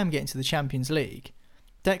West Ham get into the Champions League,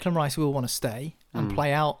 Declan Rice will want to stay and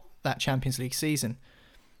play out that Champions League season.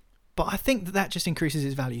 But I think that just increases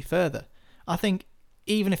his value further. I think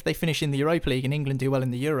even if they finish in the Europa League and England do well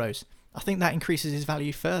in the Euros, I think that increases his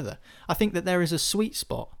value further. I think that there is a sweet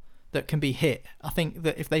spot that can be hit. I think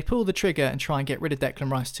that if they pull the trigger and try and get rid of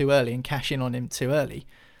Declan Rice too early and cash in on him too early,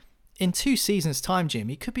 in 2 seasons' time, Jim,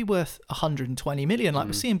 he could be worth 120 million. Like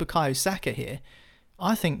we're seeing Bukayo Saka here.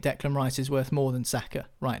 I think Declan Rice is worth more than Saka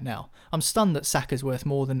right now. I'm stunned that Saka's worth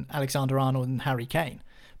more than Alexander-Arnold and Harry Kane.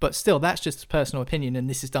 But still, that's just a personal opinion, and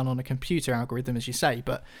this is done on a computer algorithm, as you say.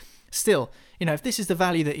 But still, if this is the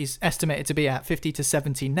value that he's estimated to be at, 50 to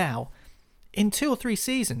 70 now, in 2 or 3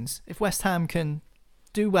 seasons, if West Ham can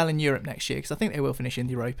do well in Europe next year, because I think they will finish in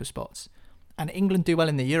the Europa spots, and England do well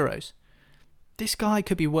in the Euros, this guy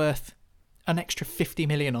could be worth an extra 50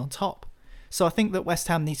 million on top. So I think that West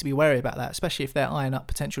Ham needs to be wary about that, especially if they're eyeing up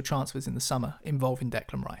potential transfers in the summer involving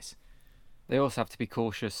Declan Rice. They also have to be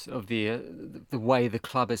cautious of the way the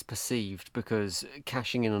club is perceived, because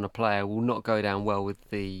cashing in on a player will not go down well with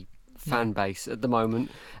the fan base at the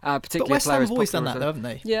moment. Particularly, but West Ham have always done that, though, haven't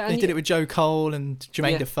they? Yeah, they did it with Joe Cole and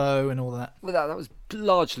Jermaine Defoe and all that. Well, that was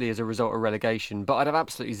largely as a result of relegation, but I'd have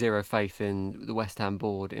absolutely zero faith in the West Ham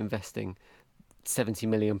board investing £70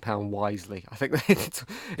 million wisely. I think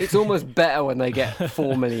it's almost better when they get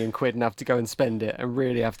 £4 million and have to go and spend it and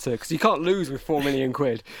really have to, because you can't lose with £4 million.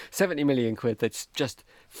 £70 million, they'd just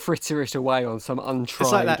fritter it away on some untried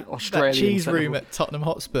it's like that, Australian that cheese room at Tottenham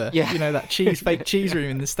Hotspur. Yeah. That fake cheese room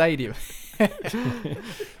in the stadium.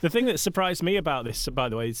 The thing that surprised me about this, by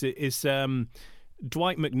the way, is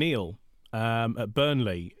Dwight McNeil at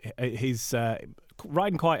Burnley. He's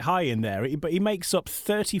riding quite high in there, but he makes up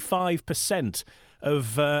 35%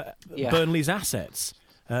 of Burnley's assets.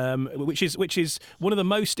 Which is one of the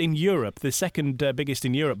most in Europe, the second biggest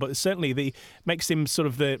in Europe, but certainly makes him sort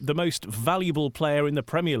of the most valuable player in the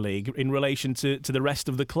Premier League in relation to the rest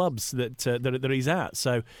of the clubs that he's at.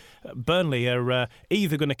 So Burnley are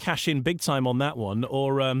either going to cash in big time on that one,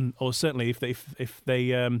 or certainly if they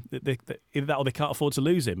can't afford to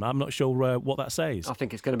lose him. I'm not sure what that says. I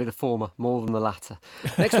think it's going to be the former more than the latter.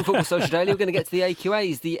 Next on Football Social Daily, we're going to get to the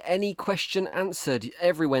AQAs, the Any Question Answered.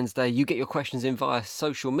 Every Wednesday, you get your questions in via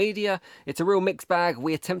social media. It's a real mixed bag.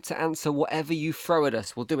 We attempt to answer whatever you throw at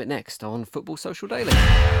us. We'll do it next on Football Social Daily.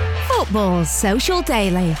 Football Social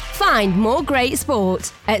Daily. Find more great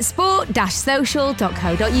sport at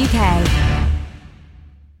sport-social.co.uk.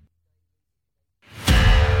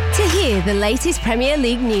 To hear the latest Premier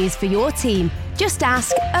League news for your team, just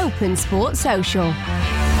ask Open Sport Social.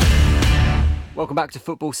 Welcome back to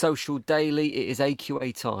Football Social Daily. It is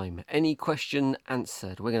AQA time. Any question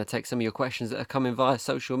answered. We're going to take some of your questions that are coming via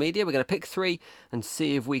social media. We're going to pick 3 and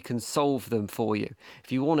see if we can solve them for you.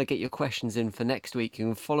 If you want to get your questions in for next week, you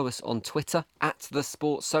can follow us on Twitter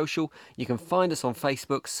 @TheSportsSocial. You can find us on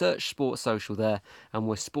Facebook, search Sports Social there, and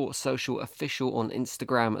we're Sports Social Official on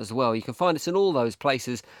Instagram as well. You can find us in all those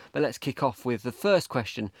places, but let's kick off with the first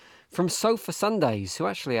question from Sofa Sundays, who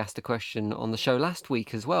actually asked a question on the show last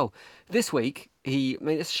week as well. This week,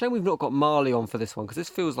 it's a shame we've not got Marley on for this one, because this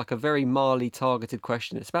feels like a very Marley-targeted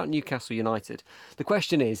question. It's about Newcastle United. The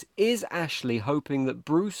question is Ashley hoping that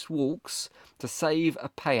Bruce walks to save a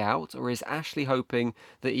payout, or is Ashley hoping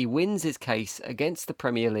that he wins his case against the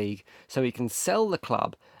Premier League so he can sell the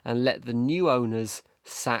club and let the new owners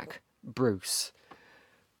sack Bruce?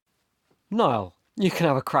 Niall, you can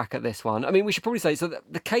have a crack at this one. I mean, we should probably say, so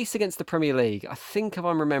the case against the Premier League, I think if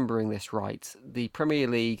I'm remembering this right, the Premier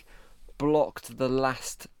League blocked the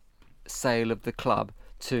last sale of the club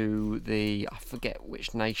to I forget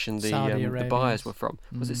which nation the buyers were from.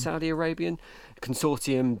 Was it Saudi Arabian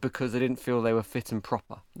consortium, because they didn't feel they were fit and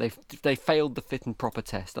proper. They failed the fit and proper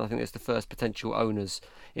test, and I think it's the first potential owners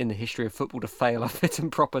in the history of football to fail a fit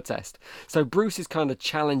and proper test. So Bruce is kind of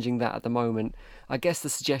challenging that at the moment. I guess the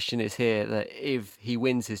suggestion is here that if he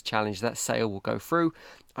wins his challenge, that sale will go through.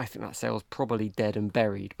 I think that sale's probably dead and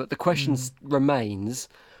buried. But the question remains,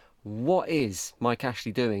 what is Mike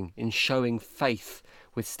Ashley doing in showing faith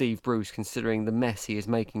with Steve Bruce, considering the mess he is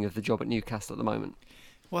making of the job at Newcastle at the moment?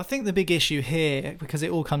 Well, I think the big issue here, because it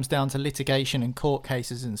all comes down to litigation and court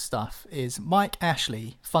cases and stuff, is Mike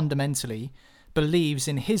Ashley fundamentally believes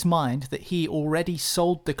in his mind that he already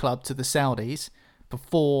sold the club to the Saudis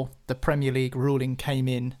before the Premier League ruling came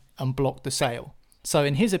in and blocked the sale. So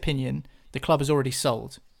in his opinion, the club is already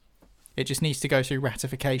sold. It just needs to go through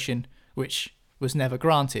ratification, which was never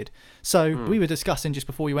granted. So we were discussing just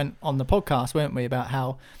before we went on the podcast, weren't we, about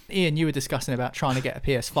how, Ian, you were discussing about trying to get a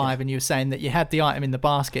PS5 and you were saying that you had the item in the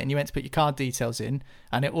basket and you went to put your card details in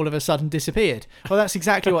and it all of a sudden disappeared. Well, that's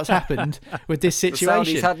exactly what's happened with this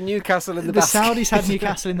situation. The Saudis had Newcastle in the basket. The Saudis had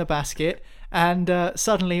Newcastle in the basket, and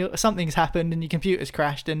suddenly something's happened and your computer's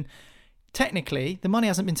crashed, and technically the money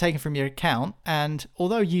hasn't been taken from your account, and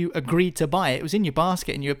although you agreed to buy it, it was in your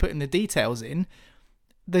basket and you were putting the details in,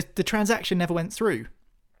 the transaction never went through.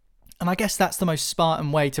 And I guess that's the most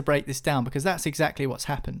Spartan way to break this down, because that's exactly what's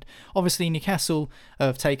happened. Obviously, Newcastle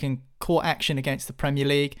have taken court action against the Premier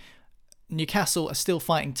League. Newcastle are still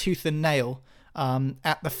fighting tooth and nail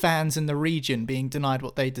at the fans in the region being denied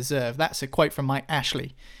what they deserve. That's a quote from Mike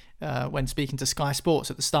Ashley when speaking to Sky Sports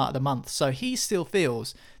at the start of the month. So he still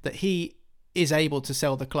feels that he is able to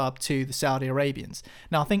sell the club to the Saudi Arabians.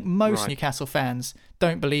 Now, I think most Newcastle fans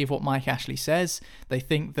don't believe what Mike Ashley says. They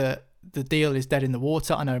think that the deal is dead in the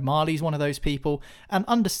water. I know Marley's one of those people, and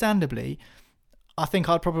understandably, I think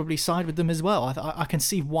I'd probably side with them as well. I can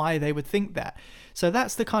see why they would think that. So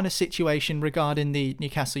that's the kind of situation regarding the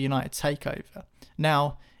Newcastle United takeover.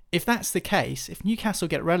 Now, if that's the case, if Newcastle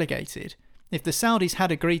get relegated, if the Saudis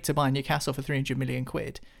had agreed to buy Newcastle for 300 million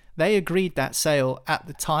quid, they agreed that sale at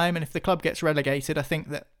the time, and if the club gets relegated, I think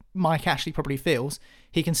that Mike Ashley probably feels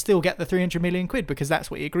he can still get the 300 million quid because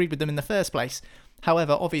that's what he agreed with them in the first place.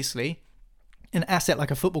 However, obviously, an asset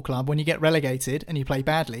like a football club, when you get relegated and you play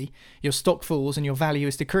badly, your stock falls and your value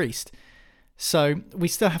is decreased. So we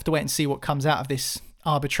still have to wait and see what comes out of this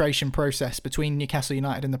arbitration process between Newcastle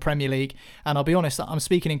United and the Premier League. And I'll be honest, I'm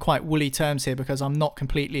speaking in quite woolly terms here because I'm not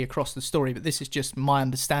completely across the story, but this is just my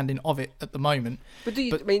understanding of it at the moment. But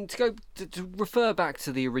I mean, to refer back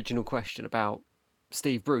to the original question about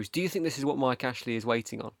Steve Bruce, do you think this is what Mike Ashley is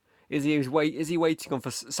waiting on? Is he waiting on for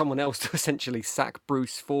someone else to essentially sack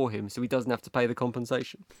Bruce for him so he doesn't have to pay the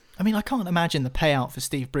compensation? I mean, I can't imagine the payout for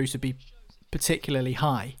Steve Bruce would be particularly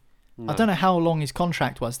high. No. I don't know how long his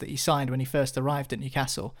contract was that he signed when he first arrived at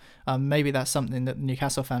Newcastle. Maybe that's something that the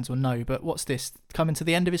Newcastle fans will know, but what's this? Coming to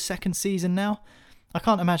the end of his second season now? I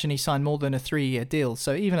can't imagine he signed more than a 3-year deal,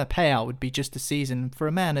 so even a payout would be just a season. For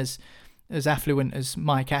a man as affluent as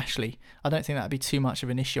Mike Ashley, I don't think that would be too much of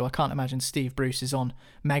an issue. I can't imagine Steve Bruce is on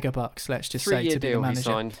mega bucks, let's just say, to be the manager. He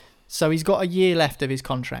signed. So he's got a year left of his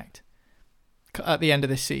contract at the end of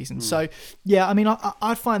this season. So, yeah, I mean,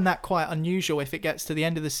 I'd find that quite unusual if it gets to the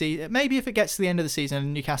end of the season. Maybe if it gets to the end of the season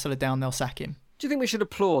and Newcastle are down, they'll sack him. Do you think we should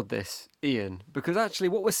applaud this, Ian? Because actually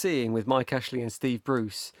what we're seeing with Mike Ashley and Steve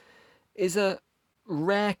Bruce is a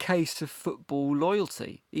rare case of football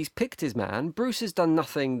loyalty. He's picked his man. Bruce has done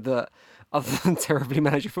nothing that, other than terribly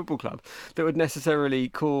manage a football club, that would necessarily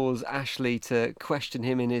cause Ashley to question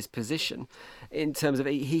him in his position. In terms of,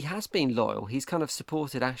 he has been loyal. He's kind of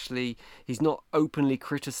supported Ashley. He's not openly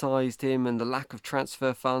criticised him and the lack of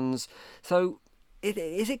transfer funds. So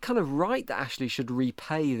is it kind of right that Ashley should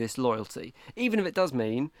repay this loyalty, even if it does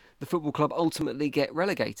mean the football club ultimately get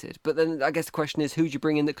relegated? But then I guess the question is, who do you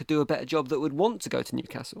bring in that could do a better job that would want to go to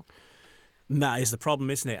Newcastle? That is the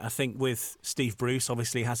problem, isn't it? I think with Steve Bruce,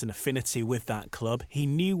 obviously has an affinity with that club. He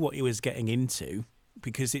knew what he was getting into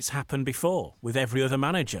because it's happened before with every other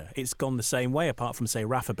manager. It's gone the same way, apart from, say,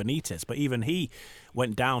 Rafa Benitez. But even he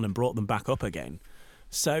went down and brought them back up again.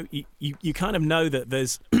 So you kind of know that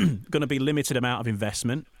there's going to be limited amount of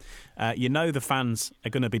investment. You know the fans are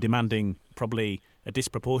going to be demanding probably a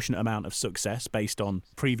disproportionate amount of success based on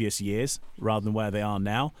previous years rather than where they are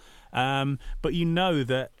now. But you know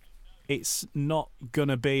that it's not going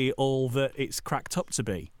to be all that it's cracked up to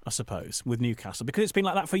be, I suppose, with Newcastle, because it's been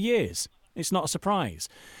like that for years. It's not a surprise.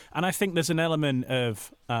 And I think there's an element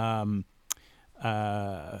of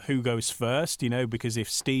who goes first, you know, because if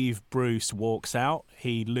Steve Bruce walks out,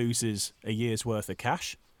 he loses a year's worth of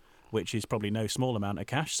cash, which is probably no small amount of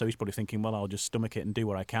cash. So he's probably thinking, well, I'll just stomach it and do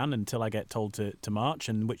what I can until I get told to march,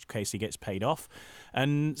 in which case he gets paid off.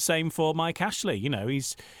 And same for Mike Ashley. You know,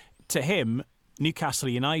 to him, Newcastle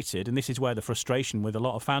United, and this is where the frustration with a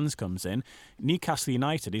lot of fans comes in, Newcastle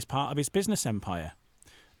United is part of his business empire.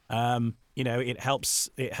 You know, it helps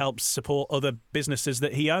support other businesses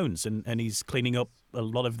that he owns, and he's cleaning up a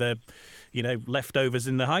lot of the, you know, leftovers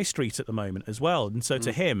in the high street at the moment as well. And so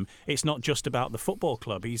to him, it's not just about the football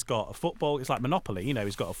club. He's got a football, it's like Monopoly, you know,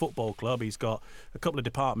 he's got a football club, he's got a couple of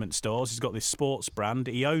department stores, he's got this sports brand,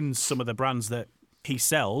 he owns some of the brands that he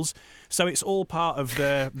sells, so it's all part of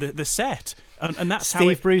the set, and that's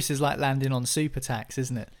Steve how Bruce is like landing on super tax,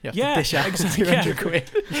 isn't it? You have to dish out exactly. 200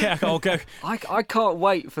 quid. Yeah, I'll go. I can't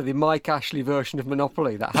wait for the Mike Ashley version of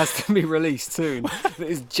Monopoly that has to be released soon. That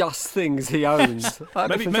is just things he owns.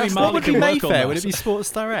 Maybe what would be Mayfair? Would it be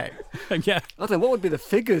Sports Direct? Yeah. I don't know, what would be the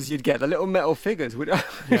figures you'd get? The little metal figures would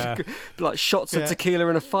be like shots of tequila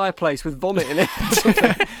in a fireplace with vomit in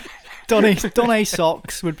it. Donny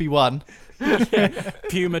socks would be one. Yeah.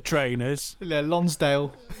 Puma trainers. Yeah,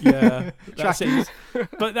 Lonsdale. Yeah, that's it.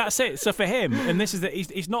 But that's it. So for him, and this is that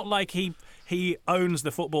he's not like he owns the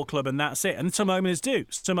football club and that's it. And some owners do.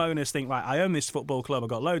 Some owners think, like, I own this football club, I've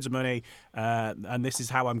got loads of money, and this is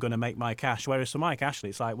how I'm going to make my cash. Whereas for Mike Ashley,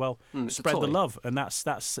 it's like, well, spread the love, and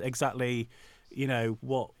that's exactly, you know,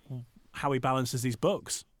 what how he balances his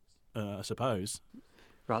books, I suppose.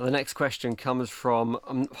 Right, the next question comes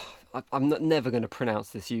from... I'm never going to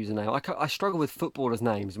pronounce this username. I struggle with footballers'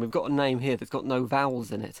 names, and we've got a name here that's got no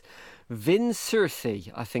vowels in it. Vin Surthi,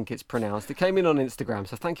 I think it's pronounced. It came in on Instagram,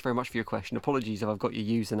 so thank you very much for your question. Apologies if I've got your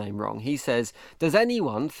username wrong. He says, does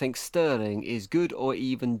anyone think Sterling is good or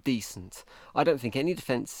even decent? I don't think any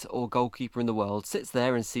defence or goalkeeper in the world sits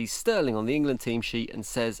there and sees Sterling on the England team sheet and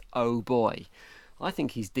says, oh boy. I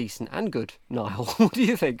think he's decent and good, Niall. What do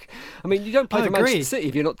you think? I mean, you don't play for Manchester City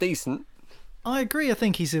if you're not decent. I agree. I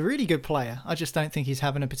think he's a really good player. I just don't think he's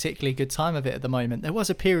having a particularly good time of it at the moment. There was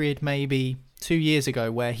a period maybe 2 years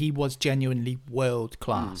ago where he was genuinely world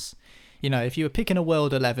class. You know, if you were picking a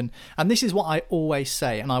world 11, and this is what I always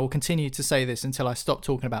say, and I will continue to say this until I stop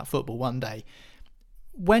talking about football one day.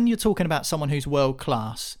 When you're talking about someone who's world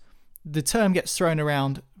class, the term gets thrown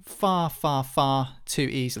around far, far, far too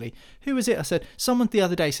easily. Who was it? I said, someone the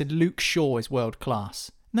other day said Luke Shaw is world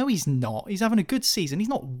class. No, he's not. He's having a good season. He's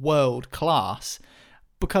not world class.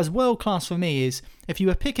 Because world class for me is if you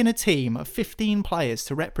were picking a team of 15 players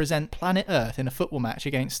to represent planet Earth in a football match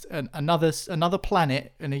against another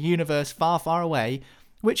planet in a universe far, far away,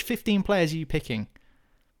 which 15 players are you picking?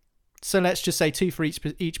 So let's just say 2 for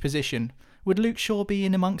each position. Would Luke Shaw be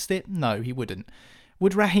in amongst it? No, he wouldn't.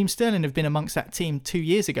 Would Raheem Sterling have been amongst that team 2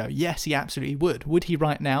 years ago? Yes, he absolutely would. Would he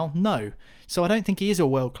right now? No. So I don't think he is a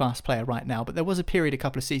world-class player right now, but there was a period a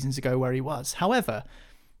couple of seasons ago where he was. However,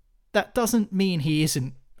 that doesn't mean he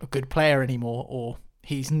isn't a good player anymore or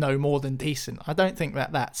he's no more than decent. I don't think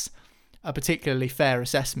that that's a particularly fair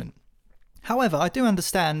assessment. However, I do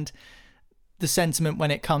understand the sentiment when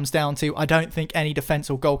it comes down to I don't think any defence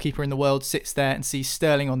or goalkeeper in the world sits there and sees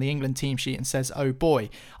Sterling on the England team sheet and says, oh boy.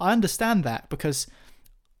 I understand that because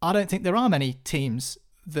I don't think there are many teams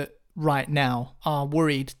that right now are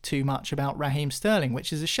worried too much about Raheem Sterling,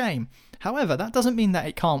 which is a shame. However, that doesn't mean that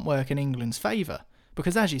it can't work in England's favour.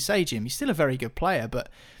 Because as you say, Jim, he's still a very good player. But,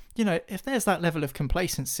 you know, if there's that level of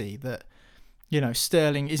complacency that, you know,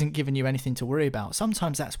 Sterling isn't giving you anything to worry about,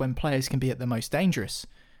 sometimes that's when players can be at their most dangerous.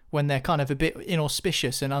 When they're kind of a bit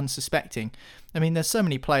inauspicious and unsuspecting. I mean, there's so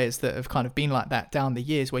many players that have kind of been like that down the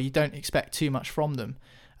years where you don't expect too much from them.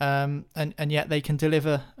 And yet they can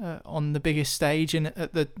deliver on the biggest stage and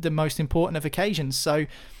at the most important of occasions. So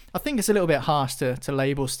I think it's a little bit harsh to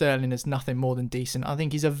label Sterling as nothing more than decent. I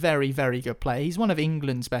think he's a very, very good player. He's one of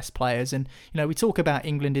England's best players. And, you know, we talk about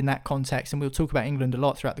England in that context, and we'll talk about England a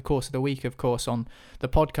lot throughout the course of the week, of course, on the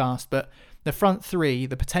podcast. But the front three,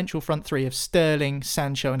 the potential front three of Sterling,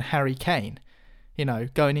 Sancho and Harry Kane, you know,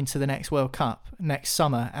 going into the next World Cup next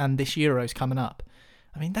summer and this Euros coming up.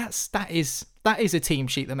 I mean, that is a team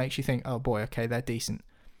sheet that makes you think, oh boy, okay, they're decent.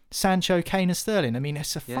 Sancho, Kane and Sterling. I mean,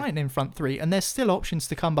 it's a frightening front three, and there's still options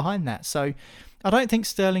to come behind that. So I don't think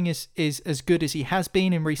Sterling is as good as he has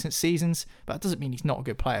been in recent seasons, but that doesn't mean he's not a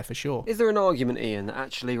good player for sure. Is there an argument, Ian, that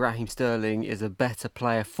actually Raheem Sterling is a better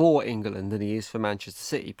player for England than he is for Manchester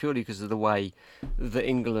City, purely because of the way that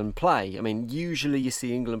England play? I mean, usually you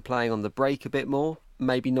see England playing on the break a bit more.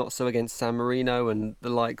 Maybe not so against San Marino and the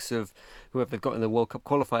likes of whoever they've got in the World Cup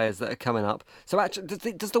qualifiers that are coming up. So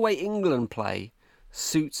actually, does the way England play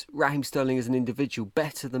suit Raheem Sterling as an individual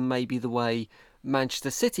better than maybe the way Manchester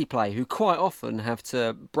City play, who quite often have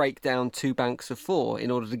to break down 2 banks of 4 in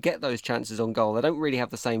order to get those chances on goal? They don't really have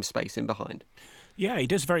the same space in behind. Yeah, he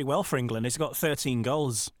does very well for England. He's got 13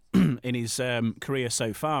 goals in his career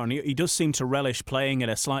so far, and he does seem to relish playing in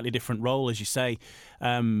a slightly different role, as you say,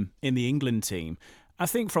 in the England team. I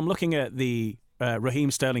think from looking at the Raheem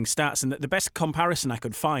Sterling stats, and the best comparison I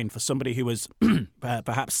could find for somebody who was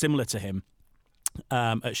perhaps similar to him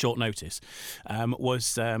at short notice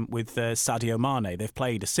was with Sadio Mane. They've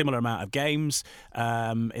played a similar amount of games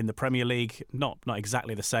in the Premier League, not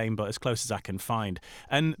exactly the same, but as close as I can find.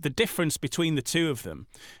 And the difference between the two of them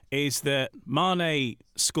is that Mane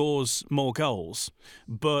scores more goals,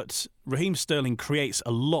 but Raheem Sterling creates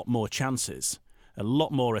a lot more chances, a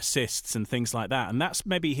lot more assists and things like that. And that's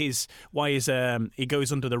maybe why he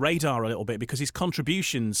goes under the radar a little bit, because his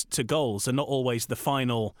contributions to goals are not always the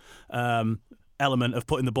final element of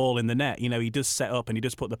putting the ball in the net. You know, he does set up and he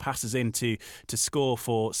does put the passes in to score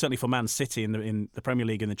certainly for Man City in the Premier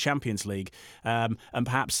League and the Champions League. And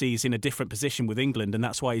perhaps he's in a different position with England, and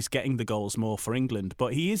that's why he's getting the goals more for England.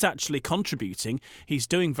 But he is actually contributing. He's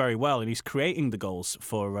doing very well, and he's creating the goals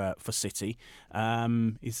for City.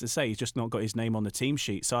 As I say, he's just not got his name on the team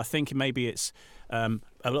sheet. So I think maybe it's a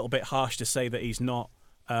little bit harsh to say that he's not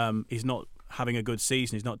having a good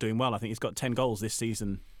season. He's not doing well. I think he's got 10 goals this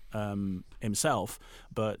season himself,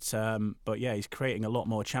 but yeah, he's creating a lot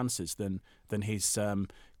more chances than his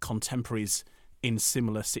contemporaries in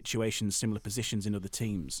similar situations, similar positions in other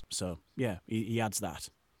teams. So, yeah, he adds that.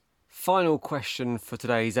 Final question for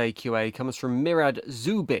today's AQA comes from Mirad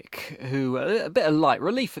Zubik, who, a bit of light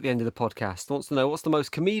relief at the end of the podcast, wants to know what's the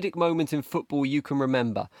most comedic moment in football you can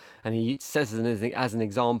remember. And he says as an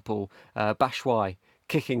example, Batshuayi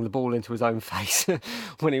kicking the ball into his own face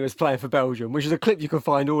when he was playing for Belgium, which is a clip you can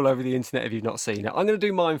find all over the internet if you've not seen it. I'm going to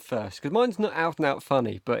do mine first, because mine's not out and out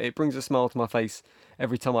funny, but it brings a smile to my face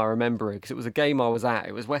every time I remember it, because it was a game I was at.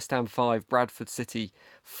 It was West Ham 5, Bradford City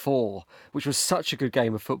 4, which was such a good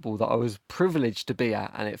game of football that I was privileged to be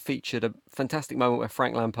at, and it featured a fantastic moment where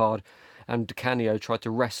Frank Lampard and Di Canio tried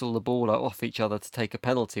to wrestle the ball off each other to take a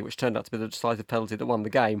penalty, which turned out to be the decisive penalty that won the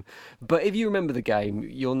game. But if you remember the game,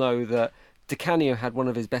 you'll know that Di Canio had one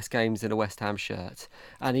of his best games in a West Ham shirt,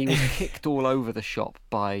 and he was kicked all over the shop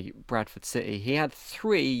by Bradford City. He had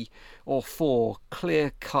 3 or 4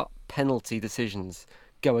 clear-cut penalty decisions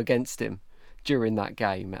go against him during that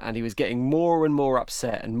game, and he was getting more and more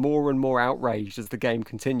upset and more outraged as the game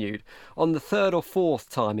continued. On the 3rd or 4th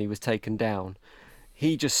time he was taken down,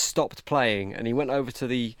 he just stopped playing, and he went over to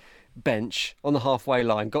the bench on the halfway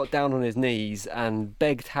line, got down on his knees and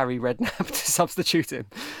begged Harry Redknapp to substitute him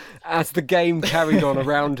as the game carried on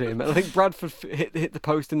around him. And I think Bradford hit the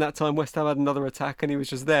post in that time. West Ham had another attack, and he was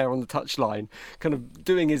just there on the touchline, kind of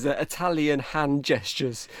doing his Italian hand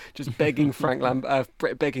gestures, just begging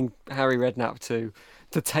begging Harry Redknapp to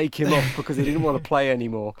take him off because he didn't want to play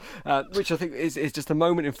anymore, which I think is just a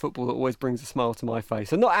moment in football that always brings a smile to my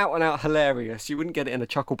face. And not out and out hilarious, you wouldn't get it in a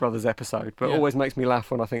Chuckle Brothers episode, but always makes me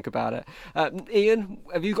laugh when I think about it. Ian,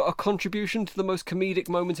 have you got a contribution to the most comedic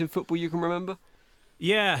moment in football you can remember?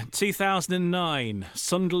 Yeah, 2009,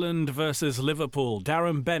 Sunderland versus Liverpool.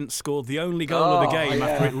 Darren Bent scored the only goal of the game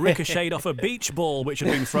after it ricocheted off a beach ball which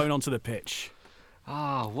had been thrown onto the pitch.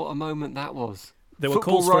 What a moment that was. There were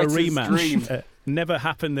calls for a rematch. Never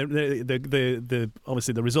happened. The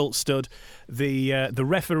obviously the result stood. The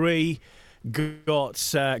referee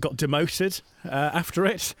got demoted after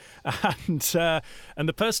it, and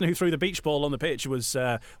the person who threw the beach ball on the pitch was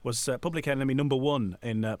public enemy number 1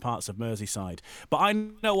 in parts of Merseyside. But I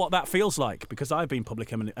know what that feels like because I've been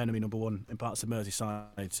public enemy number 1 in parts of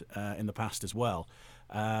Merseyside in the past as well.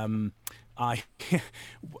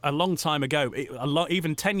 A long time ago,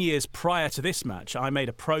 even 10 years prior to this match, I made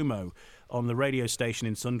a promo on the radio station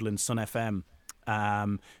in Sunderland, Sun FM,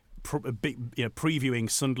 previewing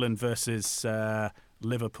Sunderland versus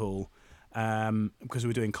Liverpool, because we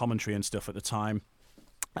were doing commentary and stuff at the time,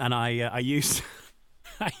 and I used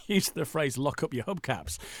the phrase "lock up your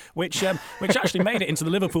hubcaps," which actually made it into the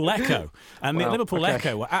Liverpool Echo, and the Liverpool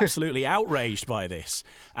Echo were absolutely outraged by this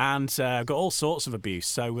and got all sorts of abuse.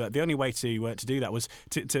 So the only way to do that was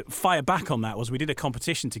to fire back on that. Was we did a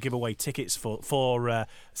competition to give away tickets for a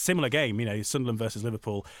similar game, Sunderland versus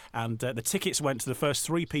Liverpool, and the tickets went to the first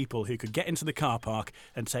 3 people who could get into the car park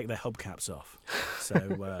and take their hubcaps off. So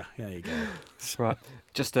there you go. Right.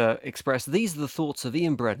 Just to express, these are the thoughts of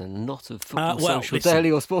Ian Brennan, not of Football Social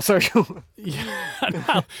Daily or Sports Social.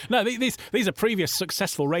 No, these are previous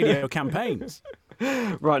successful radio campaigns.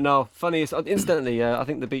 Right, now, funniest. Incidentally, I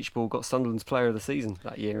think the beach ball got Sunderland's Player of the Season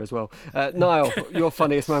that year as well. Niall, your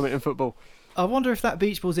funniest moment in football? I wonder if that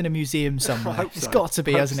beach ball's in a museum somewhere. I hope so. It's got to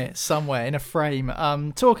be, hasn't it? Somewhere in a frame.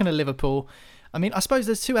 Talking of Liverpool, I mean, I suppose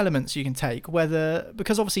there's 2 elements you can take.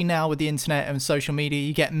 Because obviously now with the internet and social media,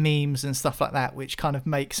 you get memes and stuff like that, which kind of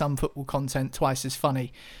make some football content twice as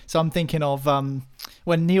funny. So I'm thinking of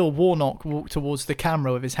when Neil Warnock walked towards the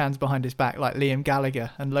camera with his hands behind his back like Liam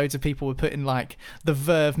Gallagher, and loads of people were putting like the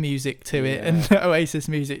Verve music to it and Oasis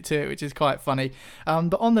music to it, which is quite funny.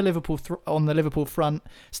 But on the Liverpool front,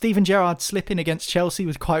 Steven Gerrard slipping against Chelsea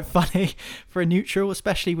was quite funny for a neutral,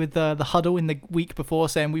 especially with the huddle in the week before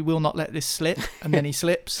saying we will not let this slip, and then he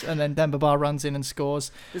slips, and then Demba Ba runs in and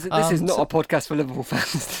scores. This is not a podcast for Liverpool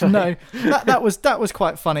fans today. No, that was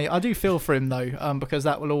quite funny. I do feel for him though, because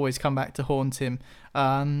that will always come back to haunt him.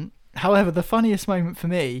 However, the funniest moment for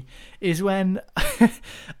me is when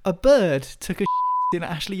a bird took a in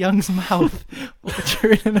Ashley Young's mouth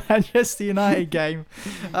during a Manchester United game.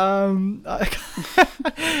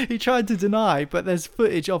 He tried to deny, but there's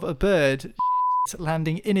footage of a bird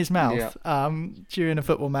landing in his mouth during a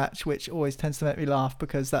football match, which always tends to make me laugh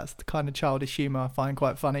because that's the kind of childish humour I find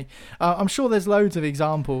quite funny. I'm sure there's loads of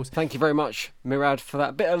examples. Thank you very much, Mirad, for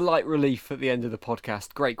that bit of light relief at the end of the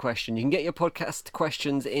podcast. Great question. You can get your podcast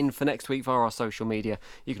questions in for next week via our social media.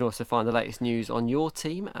 You can also find the latest news on your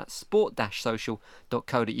team at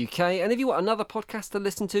sport-social.co.uk. And if you want another podcast to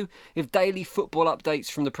listen to, if daily football updates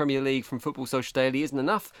from the Premier League from Football Social Daily isn't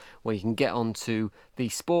enough, well, you can get on to the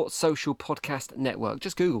Sports Social Podcast Podcast Network.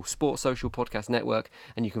 Just Google Sports Social Podcast Network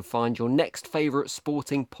and you can find your next favourite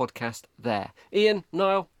sporting podcast there. Ian,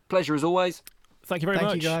 Niall, pleasure as always. Thank you very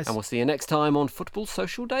much. Thank you, guys. And we'll see you next time on Football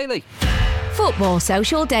Social Daily. Football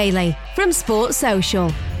Social Daily from Sports Social.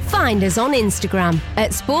 Find us on Instagram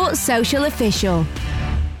at Sports Social Official.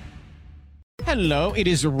 Hello, it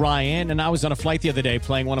is Ryan, and I was on a flight the other day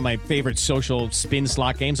playing one of my favorite social spin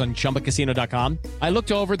slot games on ChumbaCasino.com. I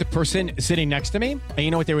looked over at the person sitting next to me, and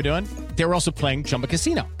you know what they were doing? They were also playing Chumba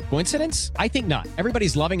Casino. Coincidence? I think not.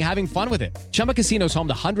 Everybody's loving having fun with it. Chumba Casino is home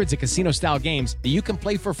to hundreds of casino-style games that you can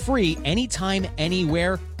play for free anytime,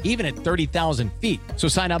 anywhere, even at 30,000 feet. So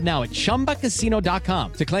sign up now at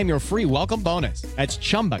ChumbaCasino.com to claim your free welcome bonus. That's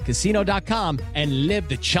ChumbaCasino.com and live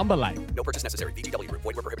the Chumba life. No purchase necessary. VGW Group.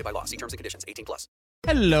 Void where prohibited by law. See terms and conditions. 18+.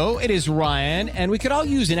 Hello, it is Ryan, and we could all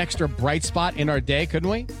use an extra bright spot in our day, couldn't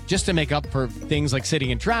we? Just to make up for things like sitting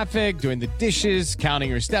in traffic, doing the dishes, counting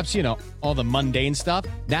your steps, you know, all the mundane stuff.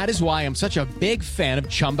 That is why I'm such a big fan of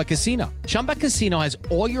Chumba Casino. Chumba Casino has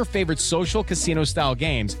all your favorite social casino-style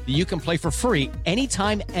games that you can play for free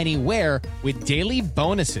anytime, anywhere with daily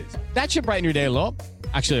bonuses. That should brighten your day a little.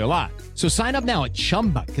 Actually, a lot. So sign up now at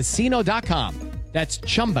ChumbaCasino.com. That's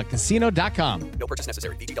ChumbaCasino.com. No purchase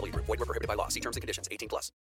necessary. VGW Group. Void where prohibited by law. See terms and conditions. 18+.